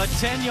snap. A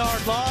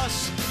 10-yard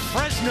loss.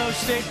 Fresno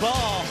State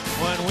ball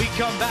when we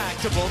come back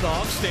to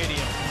Bulldog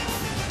Stadium.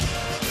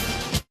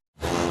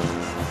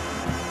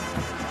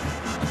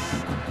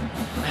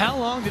 How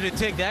long did it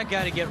take that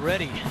guy to get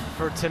ready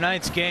for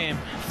tonight's game?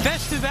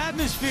 Festive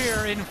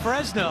atmosphere in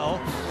Fresno.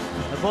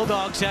 The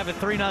Bulldogs have a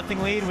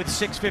 3-0 lead with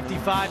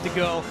 6:55 to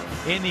go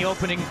in the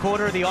opening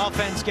quarter. The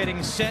offense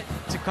getting set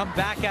to come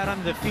back out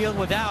onto the field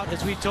without,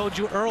 as we told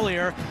you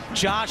earlier,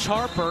 Josh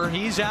Harper.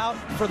 He's out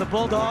for the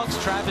Bulldogs.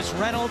 Travis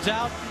Reynolds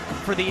out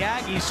for the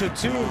Aggies. So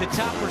 2 of the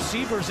top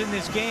receivers in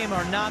this game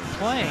are not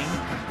playing.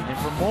 And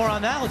for more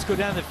on that, let's go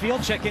down the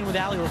field, check in with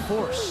Allie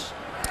LaForce.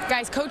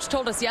 Guys, Coach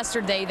told us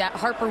yesterday that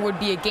Harper would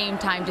be a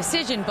game-time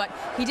decision, but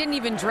he didn't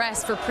even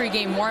dress for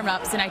pregame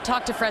warm-ups. And I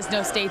talked to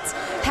Fresno State's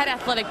head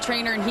athletic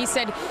trainer, and he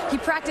said he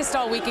practiced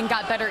all week and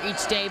got better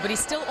each day, but he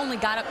still only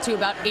got up to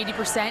about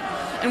 80%.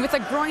 And with a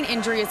groin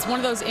injury, it's one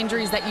of those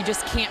injuries that you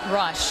just can't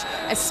rush,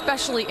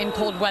 especially in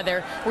cold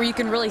weather, where you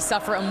can really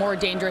suffer a more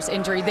dangerous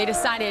injury. They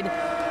decided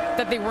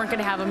that they weren't going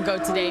to have him go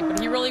today, but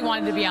he really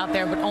wanted to be out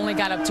there, but only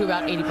got up to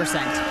about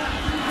 80%.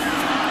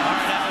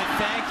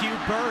 Thank you.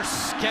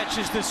 Burse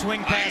catches the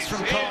swing pass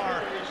from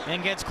Carr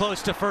and gets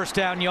close to first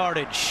down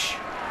yardage.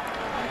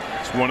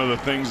 It's one of the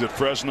things that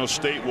Fresno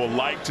State will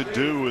like to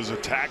do is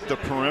attack the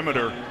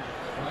perimeter,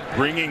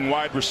 bringing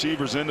wide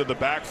receivers into the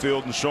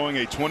backfield and showing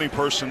a 20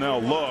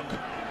 personnel look,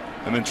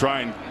 and then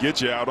try and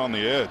get you out on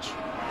the edge.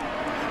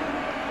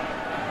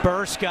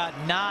 Burse got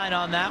 9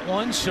 on that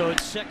one, so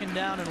it's 2nd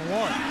down and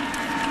 1.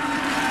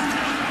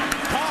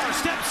 Carr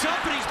steps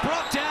up and he's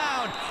brought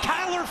down.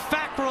 Kyler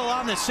Fackrell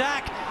on the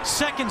sack.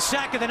 2nd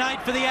sack of the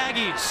night for the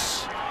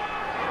Aggies.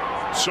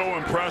 So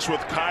impressed with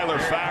Kyler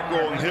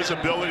Fackrell and his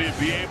ability to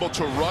be able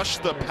to rush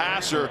the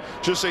passer.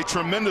 Just a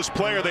tremendous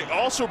player. They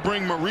also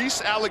bring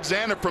Maurice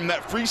Alexander from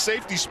that free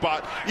safety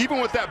spot. Even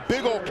with that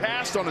big old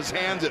cast on his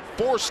hands, it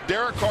forced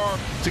Derek Carr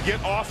to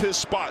get off his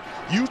spot.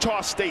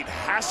 Utah State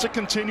has to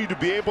continue to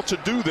be able to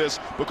do this,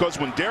 because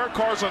when Derek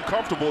Carr's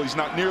uncomfortable, he's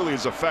not nearly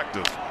as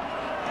effective.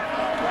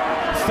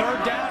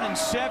 3rd down and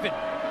 7.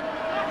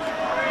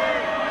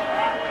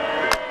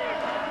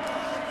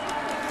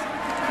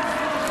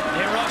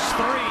 They rush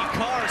 3.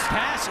 Carr's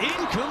pass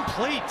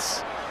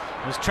incomplete.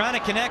 Was trying to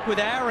connect with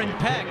Aaron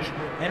Peck,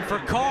 and for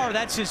Carr,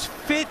 that's his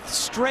 5th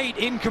straight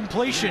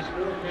incompletion.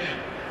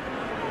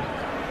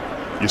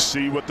 You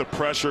see what the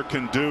pressure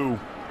can do.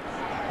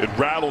 It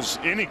rattles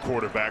any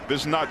quarterback.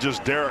 This is not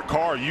just Derek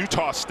Carr.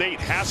 Utah State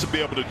has to be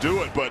able to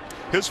do it, but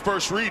his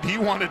first read, he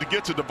wanted to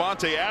get to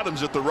Devontae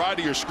Adams at the right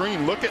of your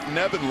screen. Look at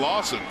Nevin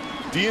Lawson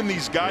D'ing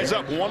these guys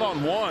up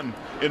one-on-one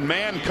in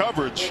man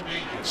coverage,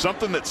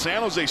 something that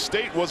San Jose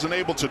State wasn't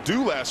able to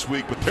do last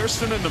week, but they're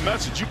sending the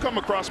message. You come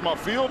across my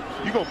field,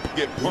 you're going to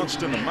get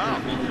punched in the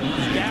mouth.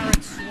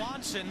 Garrett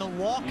Swanson, the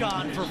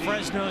walk-on for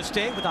Fresno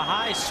State, with a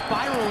high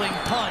spiraling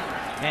punt,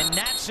 and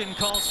Natson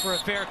calls for a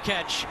fair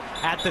catch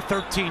at the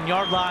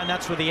 13-yard line.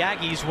 That's where the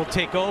Aggies will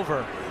take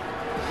over.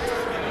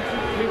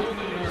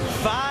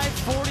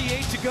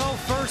 5:48 to go,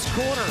 first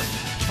quarter.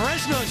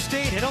 Fresno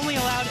State had only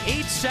allowed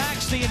 8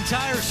 sacks the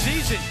entire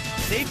season.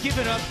 They've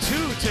given up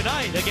 2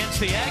 tonight against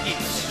the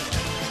Aggies.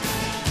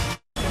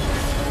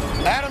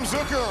 Adam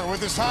Zucker with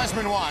his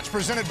Heisman Watch,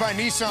 presented by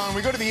Nissan.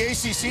 We go to the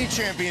ACC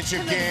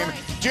Championship game.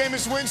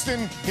 Jameis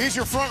Winston, he's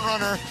your front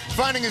runner,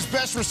 finding his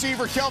best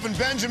receiver, Kelvin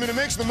Benjamin, who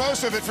makes the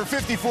most of it for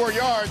 54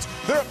 yards.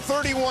 They're up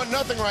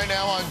 31-0 right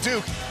now on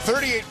Duke.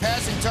 38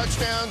 passing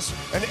touchdowns,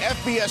 an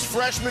FBS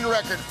freshman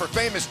record for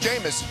famous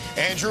Jameis.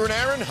 Andrew and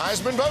Aaron,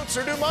 Heisman votes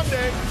are due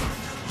Monday.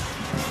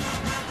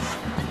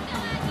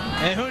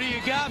 And who do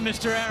you got,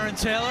 Mr. Aaron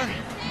Taylor?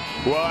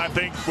 Well, I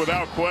think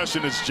without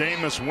question it's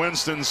Jameis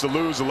Winston's to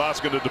lose. A lot's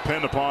going to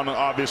depend upon,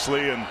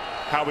 obviously, and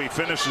how he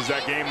finishes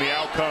that game. The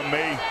outcome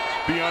may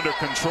be under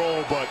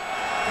control, but,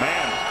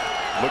 man,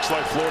 looks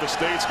like Florida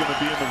State's going to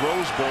be in the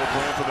Rose Bowl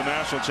playing for the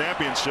national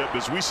championship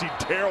as we see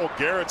Darrell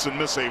Garretson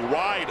miss a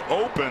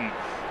wide-open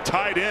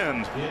tight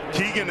end,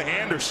 Keegan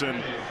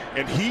Anderson,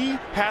 and he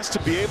has to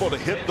be able to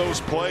hit those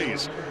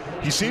plays.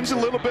 He seems a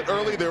little bit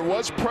early. There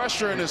was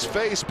pressure in his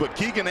face, but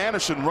Keegan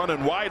Anderson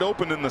running wide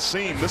open in the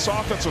seam. This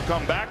offense will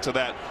come back to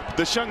that.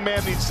 This young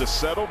man needs to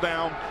settle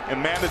down and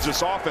manage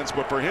this offense,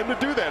 but for him to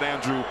do that,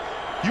 Andrew,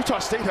 Utah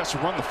State has to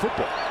run the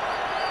football.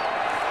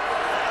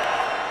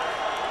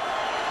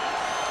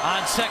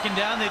 On 2nd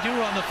down, they do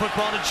run the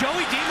football to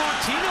Joey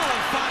DiMartino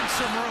and find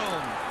some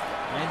room.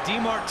 And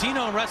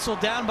DiMartino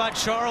wrestled down by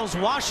Charles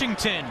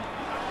Washington.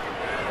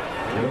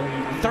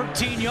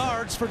 13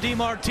 yards for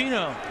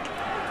DiMartino.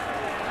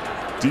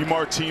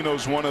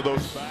 DiMartino's one of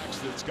those backs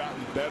that's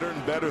gotten better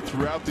and better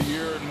throughout the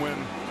year, and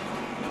when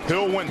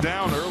Hill went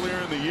down earlier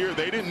in the year,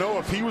 they didn't know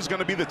if he was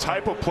going to be the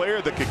type of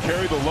player that could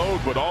carry the load,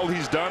 but all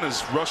he's done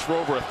is rush for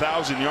over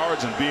 1,000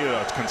 yards and be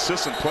a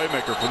consistent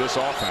playmaker for this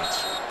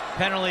offense.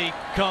 Penalty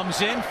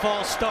comes in,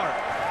 false start.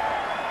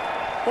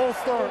 False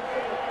start.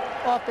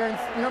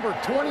 Offense number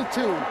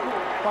 22.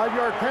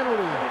 5-yard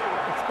penalty.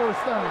 It's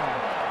first down.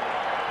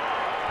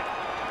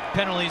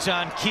 Penalties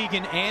on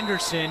Keegan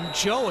Anderson.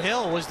 Joe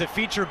Hill was the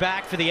feature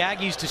back for the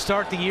Aggies to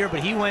start the year,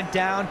 but he went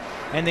down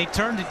and they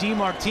turned to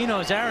DiMartino.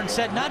 As Aaron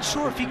said, not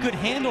sure if he could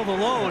handle the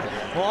load.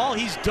 Well, all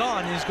he's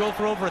done is go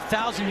for over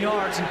 1,000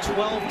 yards and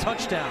 12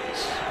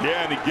 touchdowns.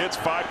 Yeah, and he gets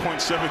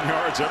 5.7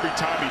 yards every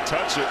time he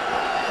touches it.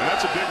 And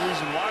that's a big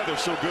reason why they're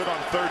so good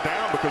on 3rd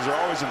down, because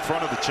they're always in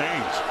front of the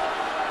chains.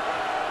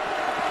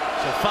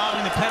 So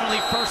following the penalty,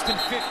 1st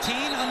and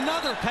 15,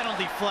 another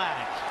penalty flag.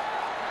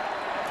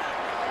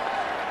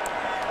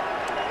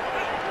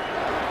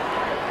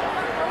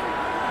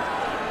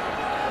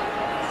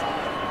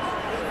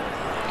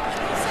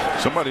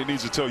 Somebody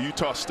needs to tell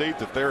Utah State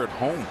that they're at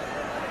home.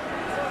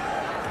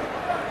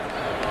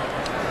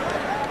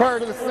 Prior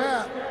to the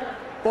snap,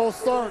 false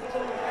start.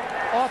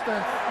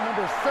 Offense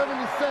number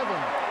 77.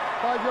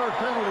 5-yard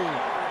penalty.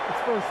 It's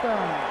first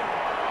down.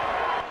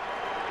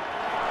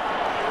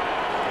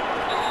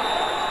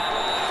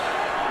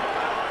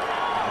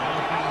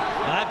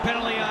 That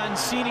penalty on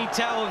Sini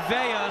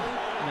Talavea.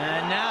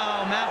 And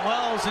now Matt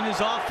Wells and his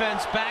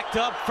offense backed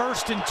up,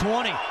 1st and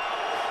 20.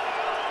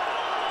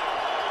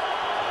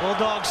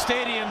 Bulldog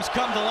Stadium's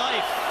come to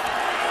life.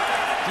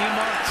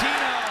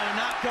 DiMartino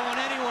not going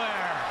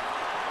anywhere.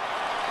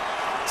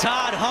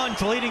 Todd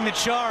Hunt leading the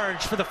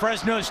charge for the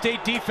Fresno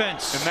State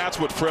defense. And that's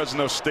what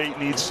Fresno State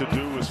needs to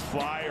do, is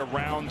fly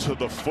around to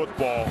the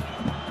football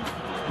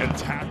and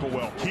tackle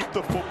well. Keep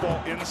the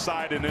football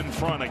inside and in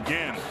front.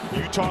 Again,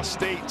 Utah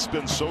State's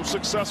been so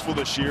successful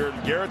this year,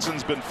 and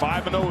Garrettson's been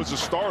 5-0 as a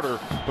starter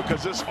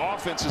because this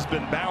offense has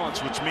been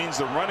balanced, which means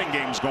the running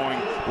game's going.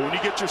 But when you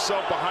get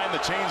yourself behind the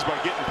chains by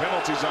getting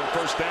penalties on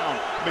 1st down,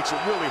 it makes it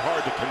really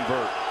hard to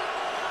convert.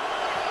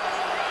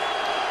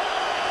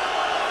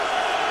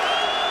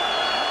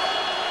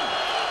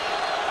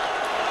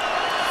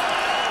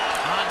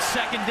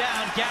 second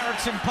down.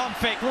 Garrettson pump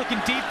fake looking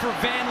deep for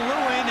Van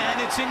Leeuwen,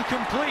 and it's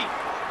incomplete.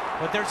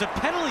 But there's a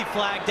penalty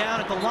flag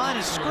down at the line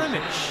of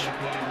scrimmage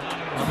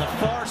on the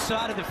far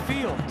side of the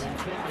field.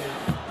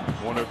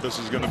 Wonder if this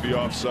is going to be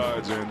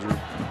offsides, Andrew.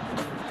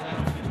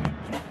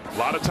 A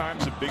lot of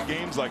times in big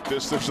games like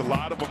this, there's a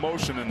lot of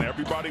emotion and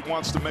everybody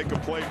wants to make a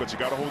play, but you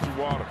got to hold your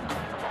water.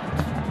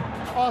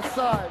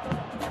 Offside.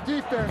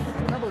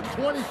 Defense, number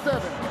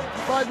 27.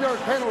 5-yard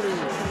penalty.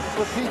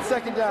 Repeat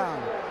second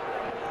down.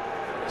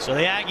 So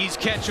the Aggies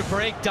catch a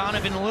break.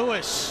 Donovan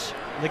Lewis,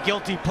 the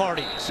guilty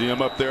party. See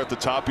him up there at the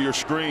top of your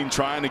screen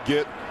trying to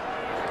get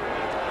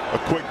a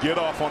quick get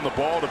off on the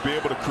ball to be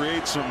able to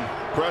create some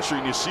pressure.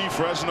 And you see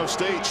Fresno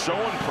State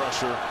showing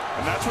pressure,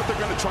 and that's what they're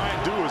going to try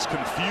and do, is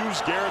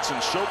confuse Garrettson,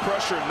 show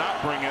pressure and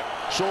not bring it,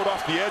 show it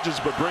off the edges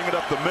but bring it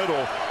up the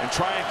middle and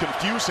try and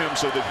confuse him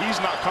so that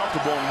he's not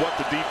comfortable in what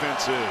the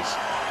defense is.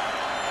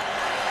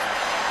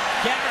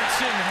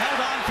 Garrettson held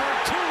on for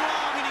too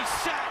long and he's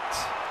sacked.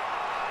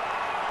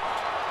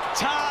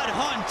 Todd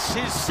Hunt,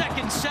 his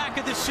second sack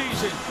of the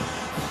season.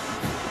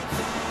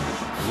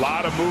 A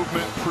lot of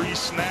movement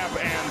pre-snap,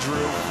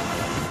 Andrew.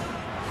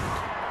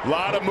 A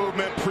lot of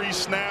movement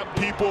pre-snap.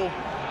 People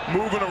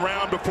moving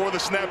around before the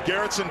snap.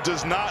 Garrettson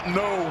does not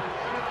know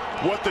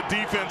what the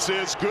defense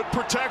is. Good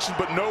protection,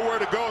 but nowhere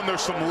to go. And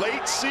there's some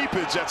late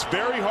seepage. That's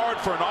very hard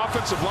for an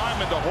offensive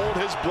lineman to hold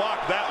his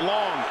block that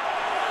long.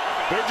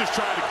 They're just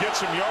trying to get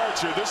some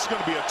yards here. This is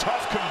going to be a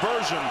tough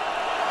conversion.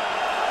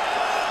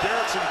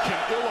 Garrettson can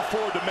ill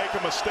afford to make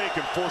a mistake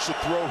and force a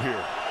throw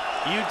here.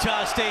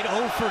 Utah State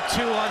 0 for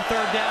 2 on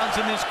third downs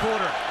in this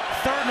quarter.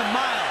 Third and a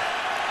mile.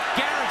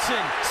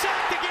 Garrettson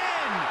sacked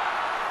again.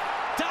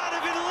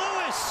 Donovan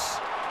Lewis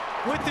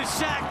with the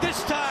sack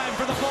this time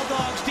for the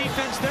Bulldogs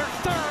defense. Their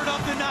third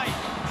of the night.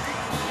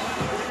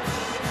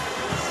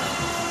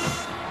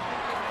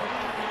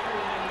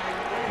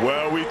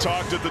 Well, we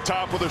talked at the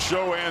top of the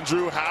show,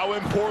 Andrew, how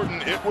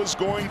important it was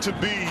going to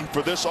be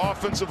for this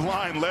offensive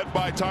line led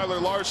by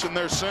Tyler Larson,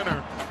 their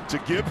center, to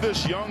give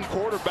this young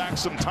quarterback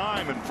some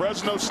time. And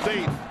Fresno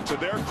State, to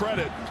their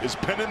credit, is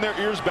pinning their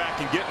ears back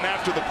and getting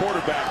after the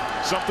quarterback,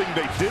 something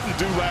they didn't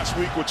do last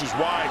week, which is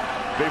why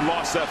they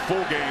lost that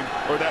full game,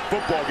 or that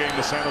football game,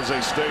 to San Jose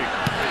State.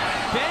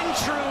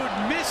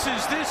 Bentrude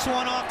misses this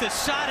one off the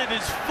side of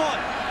his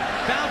foot.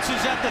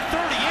 Bounces at the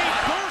 38.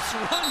 Burst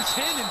runs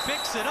in and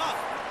picks it up.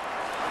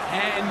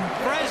 And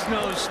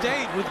Fresno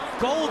State with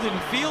golden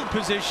field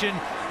position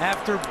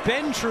after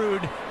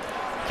Bentrude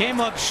came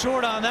up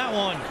short on that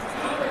one.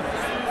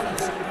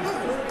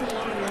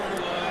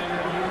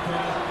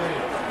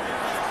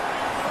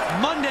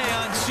 Monday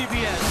on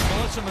CBS,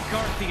 Melissa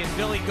McCarthy and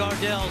Billy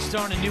Gardell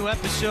starring a new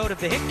episode of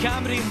the hit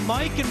comedy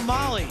Mike and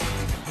Molly.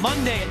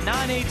 Monday at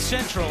 9/8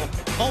 Central,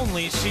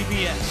 only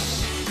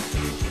CBS.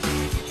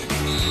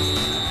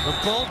 The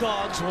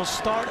Bulldogs will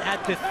start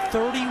at the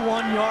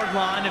 31-yard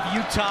line of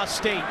Utah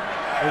State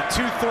with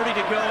 2:30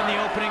 to go in the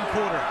opening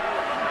quarter.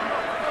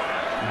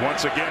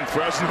 Once again,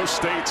 Fresno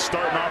State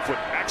starting off with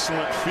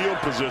excellent field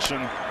position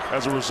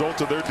as a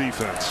result of their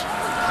defense.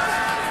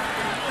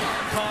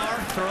 Carr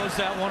throws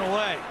that one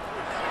away.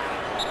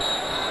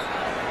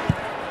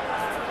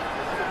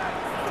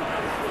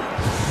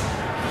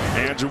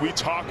 Andrew, we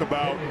talk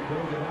about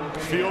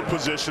field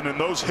position and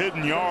those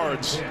hidden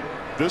yards.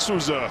 This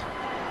was a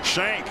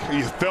shank.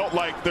 He felt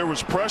like there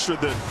was pressure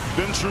that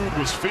Bentrude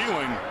was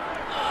feeling.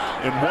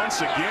 And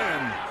once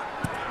again,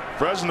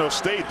 Fresno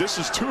State, this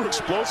is too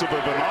explosive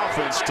of an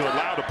offense to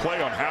allow to play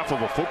on half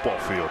of a football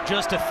field.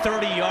 Just a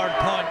 30-yard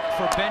punt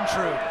for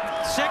Bentrude.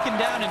 Second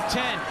down and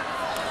 10.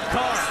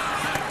 Carr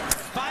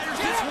fires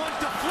this one,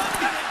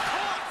 deflected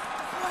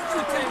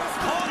and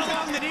caught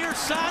along the near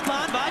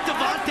sideline by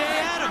Davante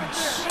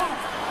Adams.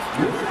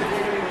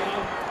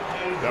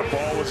 That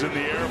ball was in the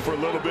air for a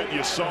little bit.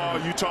 You saw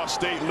Utah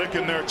State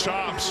licking their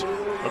chops.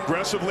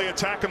 Aggressively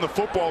attacking the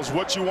football is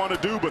what you want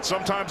to do, but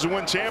sometimes to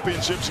win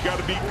championships, you got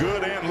to be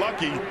good and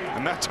lucky.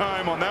 And that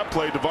time on that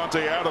play,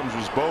 Davante Adams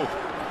was both.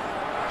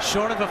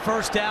 Short of a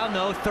first down,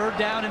 though. Third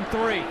down and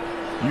 3.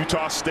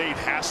 Utah State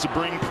has to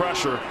bring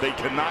pressure. They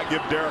cannot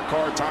give Derek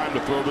Carr time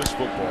to throw this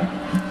football.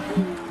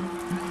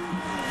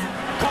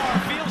 Carr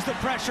feels the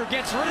pressure,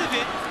 gets rid of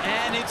it,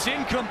 and it's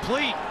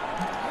incomplete.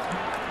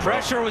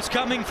 Pressure was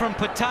coming from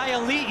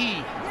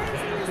Patayali'i.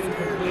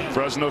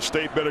 Fresno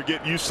State better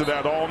get used to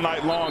that all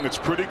night long. It's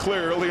pretty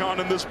clear early on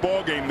in this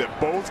ball game that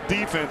both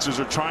defenses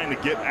are trying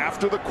to get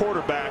after the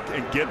quarterback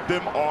and get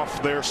them off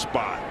their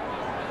spot.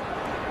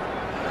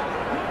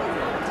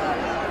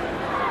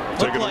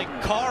 Looked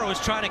like Carr was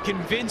trying to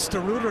convince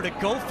DeRuiter to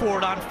go for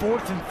it on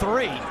 4th and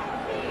 3.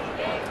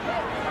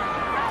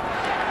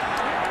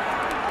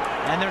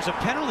 And there's a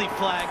penalty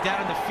flag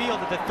down in the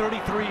field at the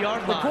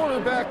 33-yard line. The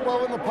quarterback,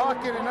 while in the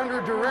pocket and under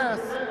duress,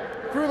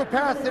 threw the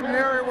pass in an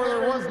area where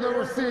there was no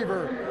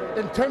receiver.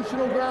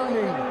 Intentional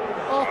grounding.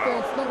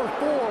 Offense number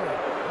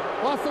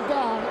 4. Loss of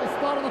down. A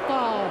spot on the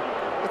foul.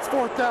 It's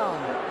 4th down.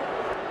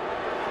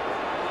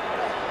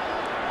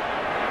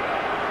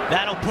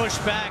 That'll push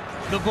back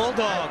the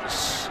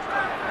Bulldogs.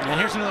 And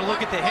here's another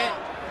look at the hit.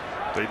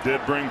 They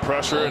did bring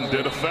pressure and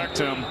did affect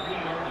him.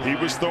 He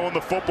was throwing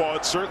the football.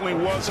 It certainly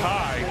was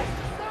high.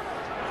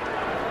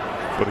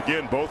 But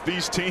again, both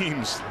these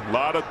teams, a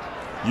lot of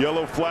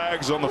yellow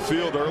flags on the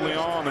field early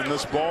on in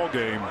this ball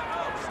game.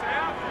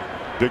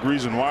 Big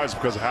reason why is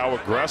because of how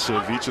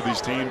aggressive each of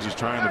these teams is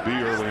trying to be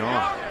early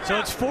on. So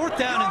it's 4th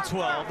down and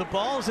 12. The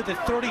ball is at the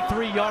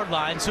 33-yard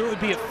line, so it would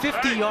be a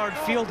 50-yard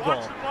field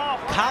goal.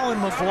 Colin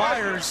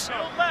McGuire's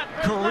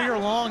career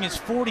long is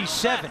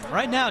 47.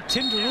 Right now,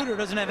 Tim DeRuyter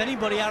doesn't have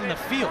anybody out in the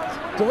field.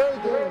 Delay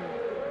game,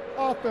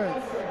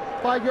 offense,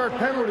 5-yard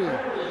penalty.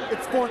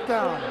 It's 4th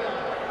down.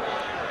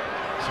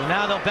 So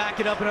now they'll back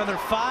it up another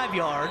 5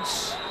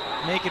 yards,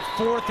 make it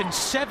 4th and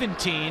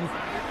 17.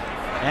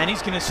 And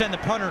he's going to send the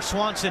punter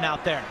Swanson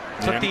out there.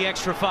 Took the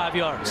extra 5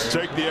 yards.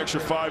 Take the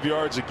extra 5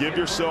 yards to give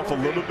yourself a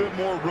little bit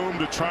more room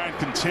to try and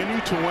continue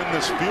to win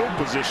this field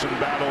position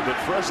battle that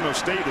Fresno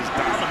State is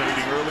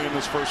dominating early in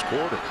this first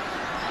quarter.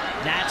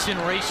 Natson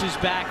races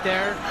back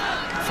there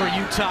for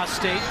Utah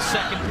State.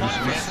 Second punt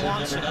for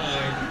Swanson.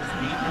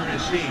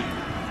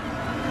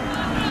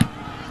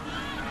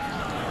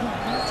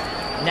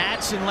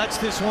 Natson lets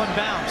this one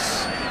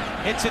bounce.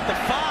 Hits at the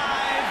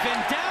 5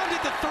 and down to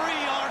the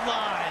 3-yard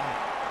line.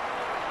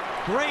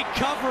 Great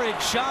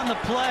coverage on the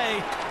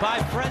play by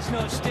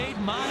Fresno State.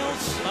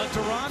 Miles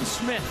Duran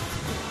Smith.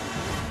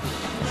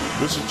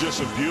 This is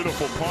just a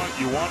beautiful punt.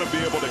 You want to be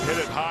able to hit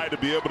it high to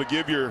be able to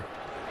give your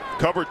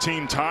cover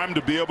team time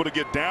to be able to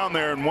get down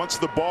there. And once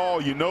the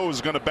ball you know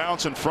is going to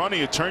bounce in front of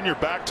you, turn your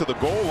back to the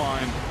goal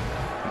line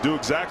and do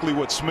exactly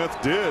what Smith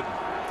did,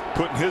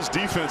 putting his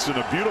defense in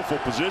a beautiful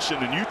position.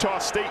 And Utah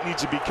State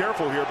needs to be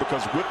careful here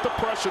because with the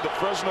pressure that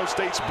Fresno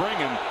State's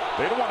bringing,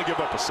 they don't want to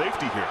give up a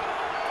safety here.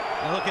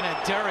 Now looking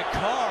at Derek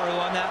Carr, who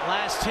on that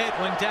last hit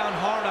went down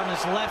hard on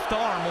his left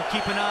arm. We'll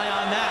keep an eye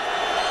on that.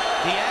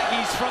 The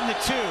Aggies from the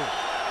 2.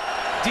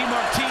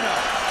 DiMartino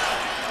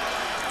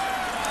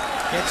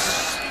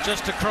gets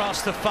just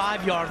across the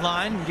 5-yard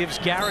line and gives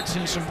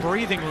Garrettson some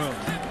breathing room.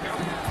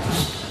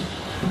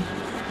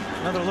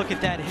 Another look at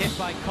that hit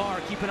by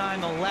Carr. Keep an eye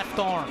on the left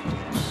arm.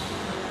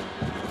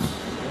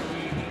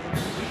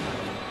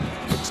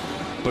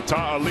 Fatah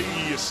Ali,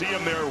 you see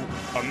him there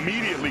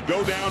immediately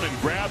go down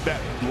and grab that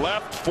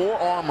left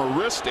forearm or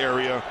wrist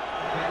area.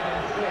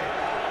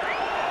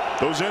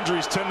 Those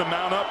injuries tend to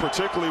mount up,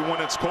 particularly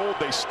when it's cold.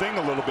 They sting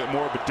a little bit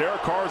more, but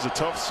Derek Carr is a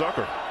tough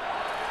sucker.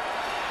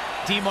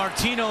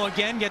 DiMartino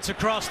again gets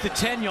across the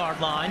 10-yard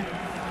line.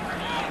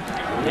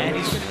 And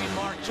he's going to be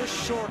marked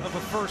just short of a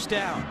first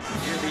down.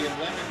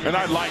 And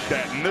I like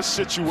that. In this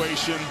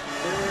situation,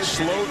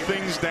 slow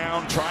things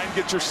down, try and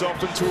get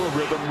yourself into a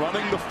rhythm.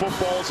 Running the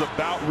football is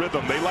about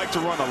rhythm. They like to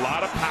run a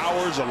lot of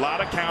powers, a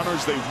lot of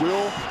counters. They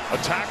will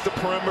attack the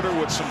perimeter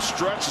with some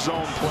stretch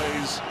zone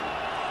plays.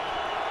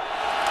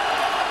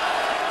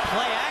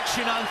 Play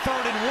action on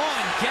 3rd and 1.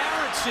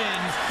 Garrettson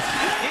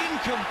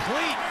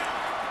incomplete.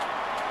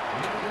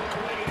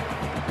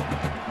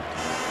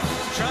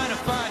 Trying to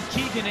find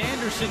Keegan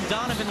Anderson.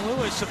 Donovan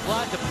Lewis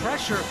applied the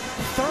pressure.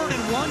 3rd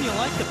and 1. You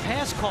like the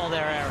pass call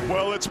there, Aaron?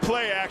 Well, it's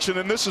play action,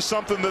 and this is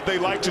something that they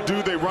like to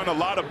do. They run a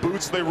lot of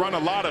boots. They run a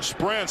lot of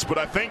sprints, but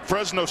I think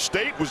Fresno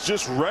State was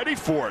just ready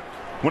for it.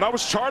 When I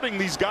was charting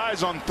these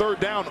guys on 3rd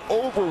down,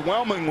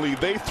 overwhelmingly,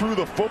 they threw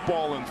the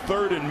football in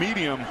 3rd and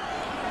medium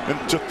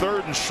and to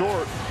 3rd and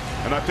short.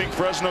 And I think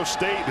Fresno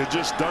State had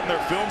just done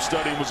their film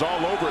study and was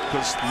all over it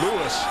because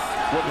Lewis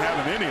wasn't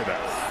having any of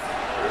that.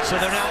 So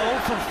they're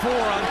now 0 for 4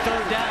 on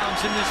 3rd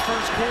downs in this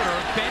first quarter.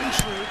 Ben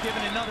True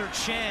given another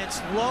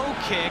chance. Low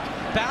kick.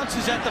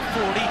 Bounces at the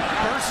 40.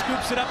 Burst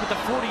scoops it up at the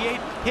 48.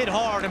 Hit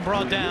hard and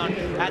brought down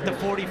at the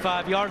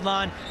 45-yard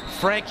line.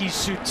 Frankie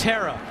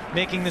Sutera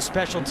making the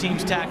special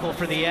teams tackle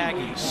for the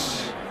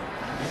Aggies.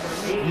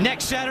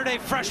 Next Saturday,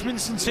 freshman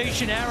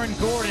sensation Aaron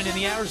Gordon and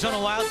the Arizona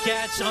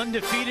Wildcats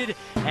undefeated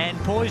and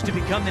poised to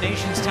become the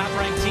nation's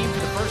top-ranked team for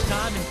the first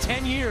time in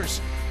 10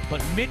 years.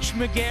 But Mitch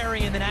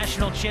McGarry and the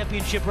national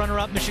championship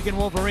runner-up Michigan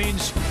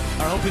Wolverines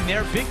are hoping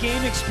their big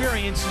game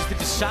experience is the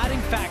deciding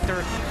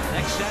factor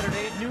next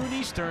Saturday at noon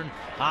Eastern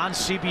on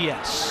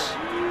CBS.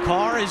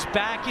 Carr is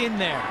back in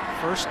there.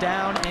 First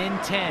down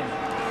and 10.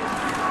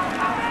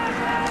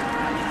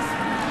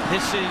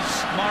 This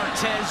is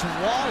Martez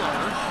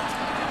Waller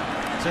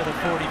to the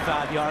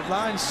 45-yard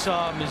line.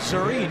 Saw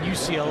Missouri and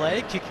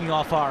UCLA kicking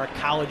off our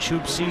college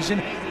hoop season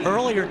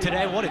earlier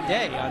today. What a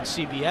day on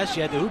CBS.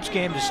 You had the hoops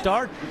game to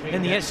start,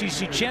 and the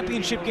SEC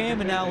championship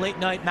game, and now late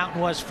night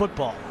Mountain West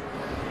football.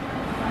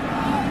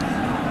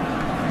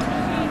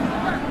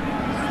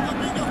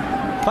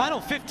 Final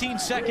 15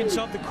 seconds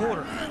of the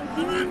quarter.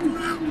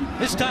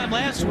 This time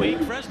last week,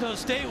 Fresno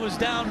State was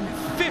down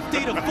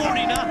 50 to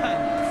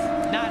 49.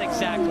 Not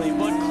exactly,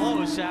 but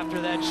close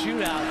after that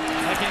shootout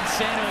against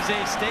San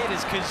Jose State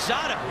as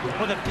Quezada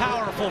with a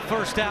powerful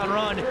first down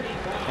run,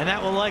 and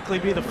that will likely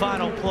be the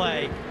final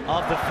play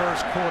of the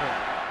first quarter.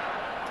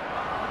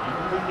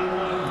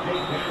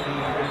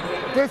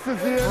 This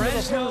is the end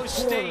Fresno of the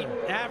first State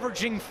quarter.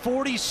 averaging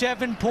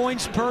 47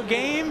 points per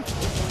game,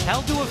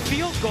 held to a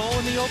field goal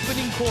in the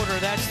opening quarter.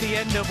 That's the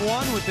end of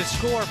one with the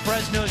score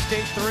Fresno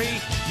State 3,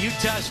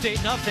 Utah State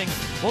 0.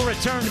 We'll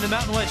return to the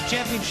Mountain West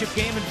Championship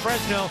game in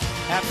Fresno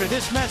after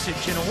this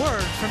message and a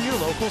word from your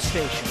local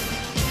station.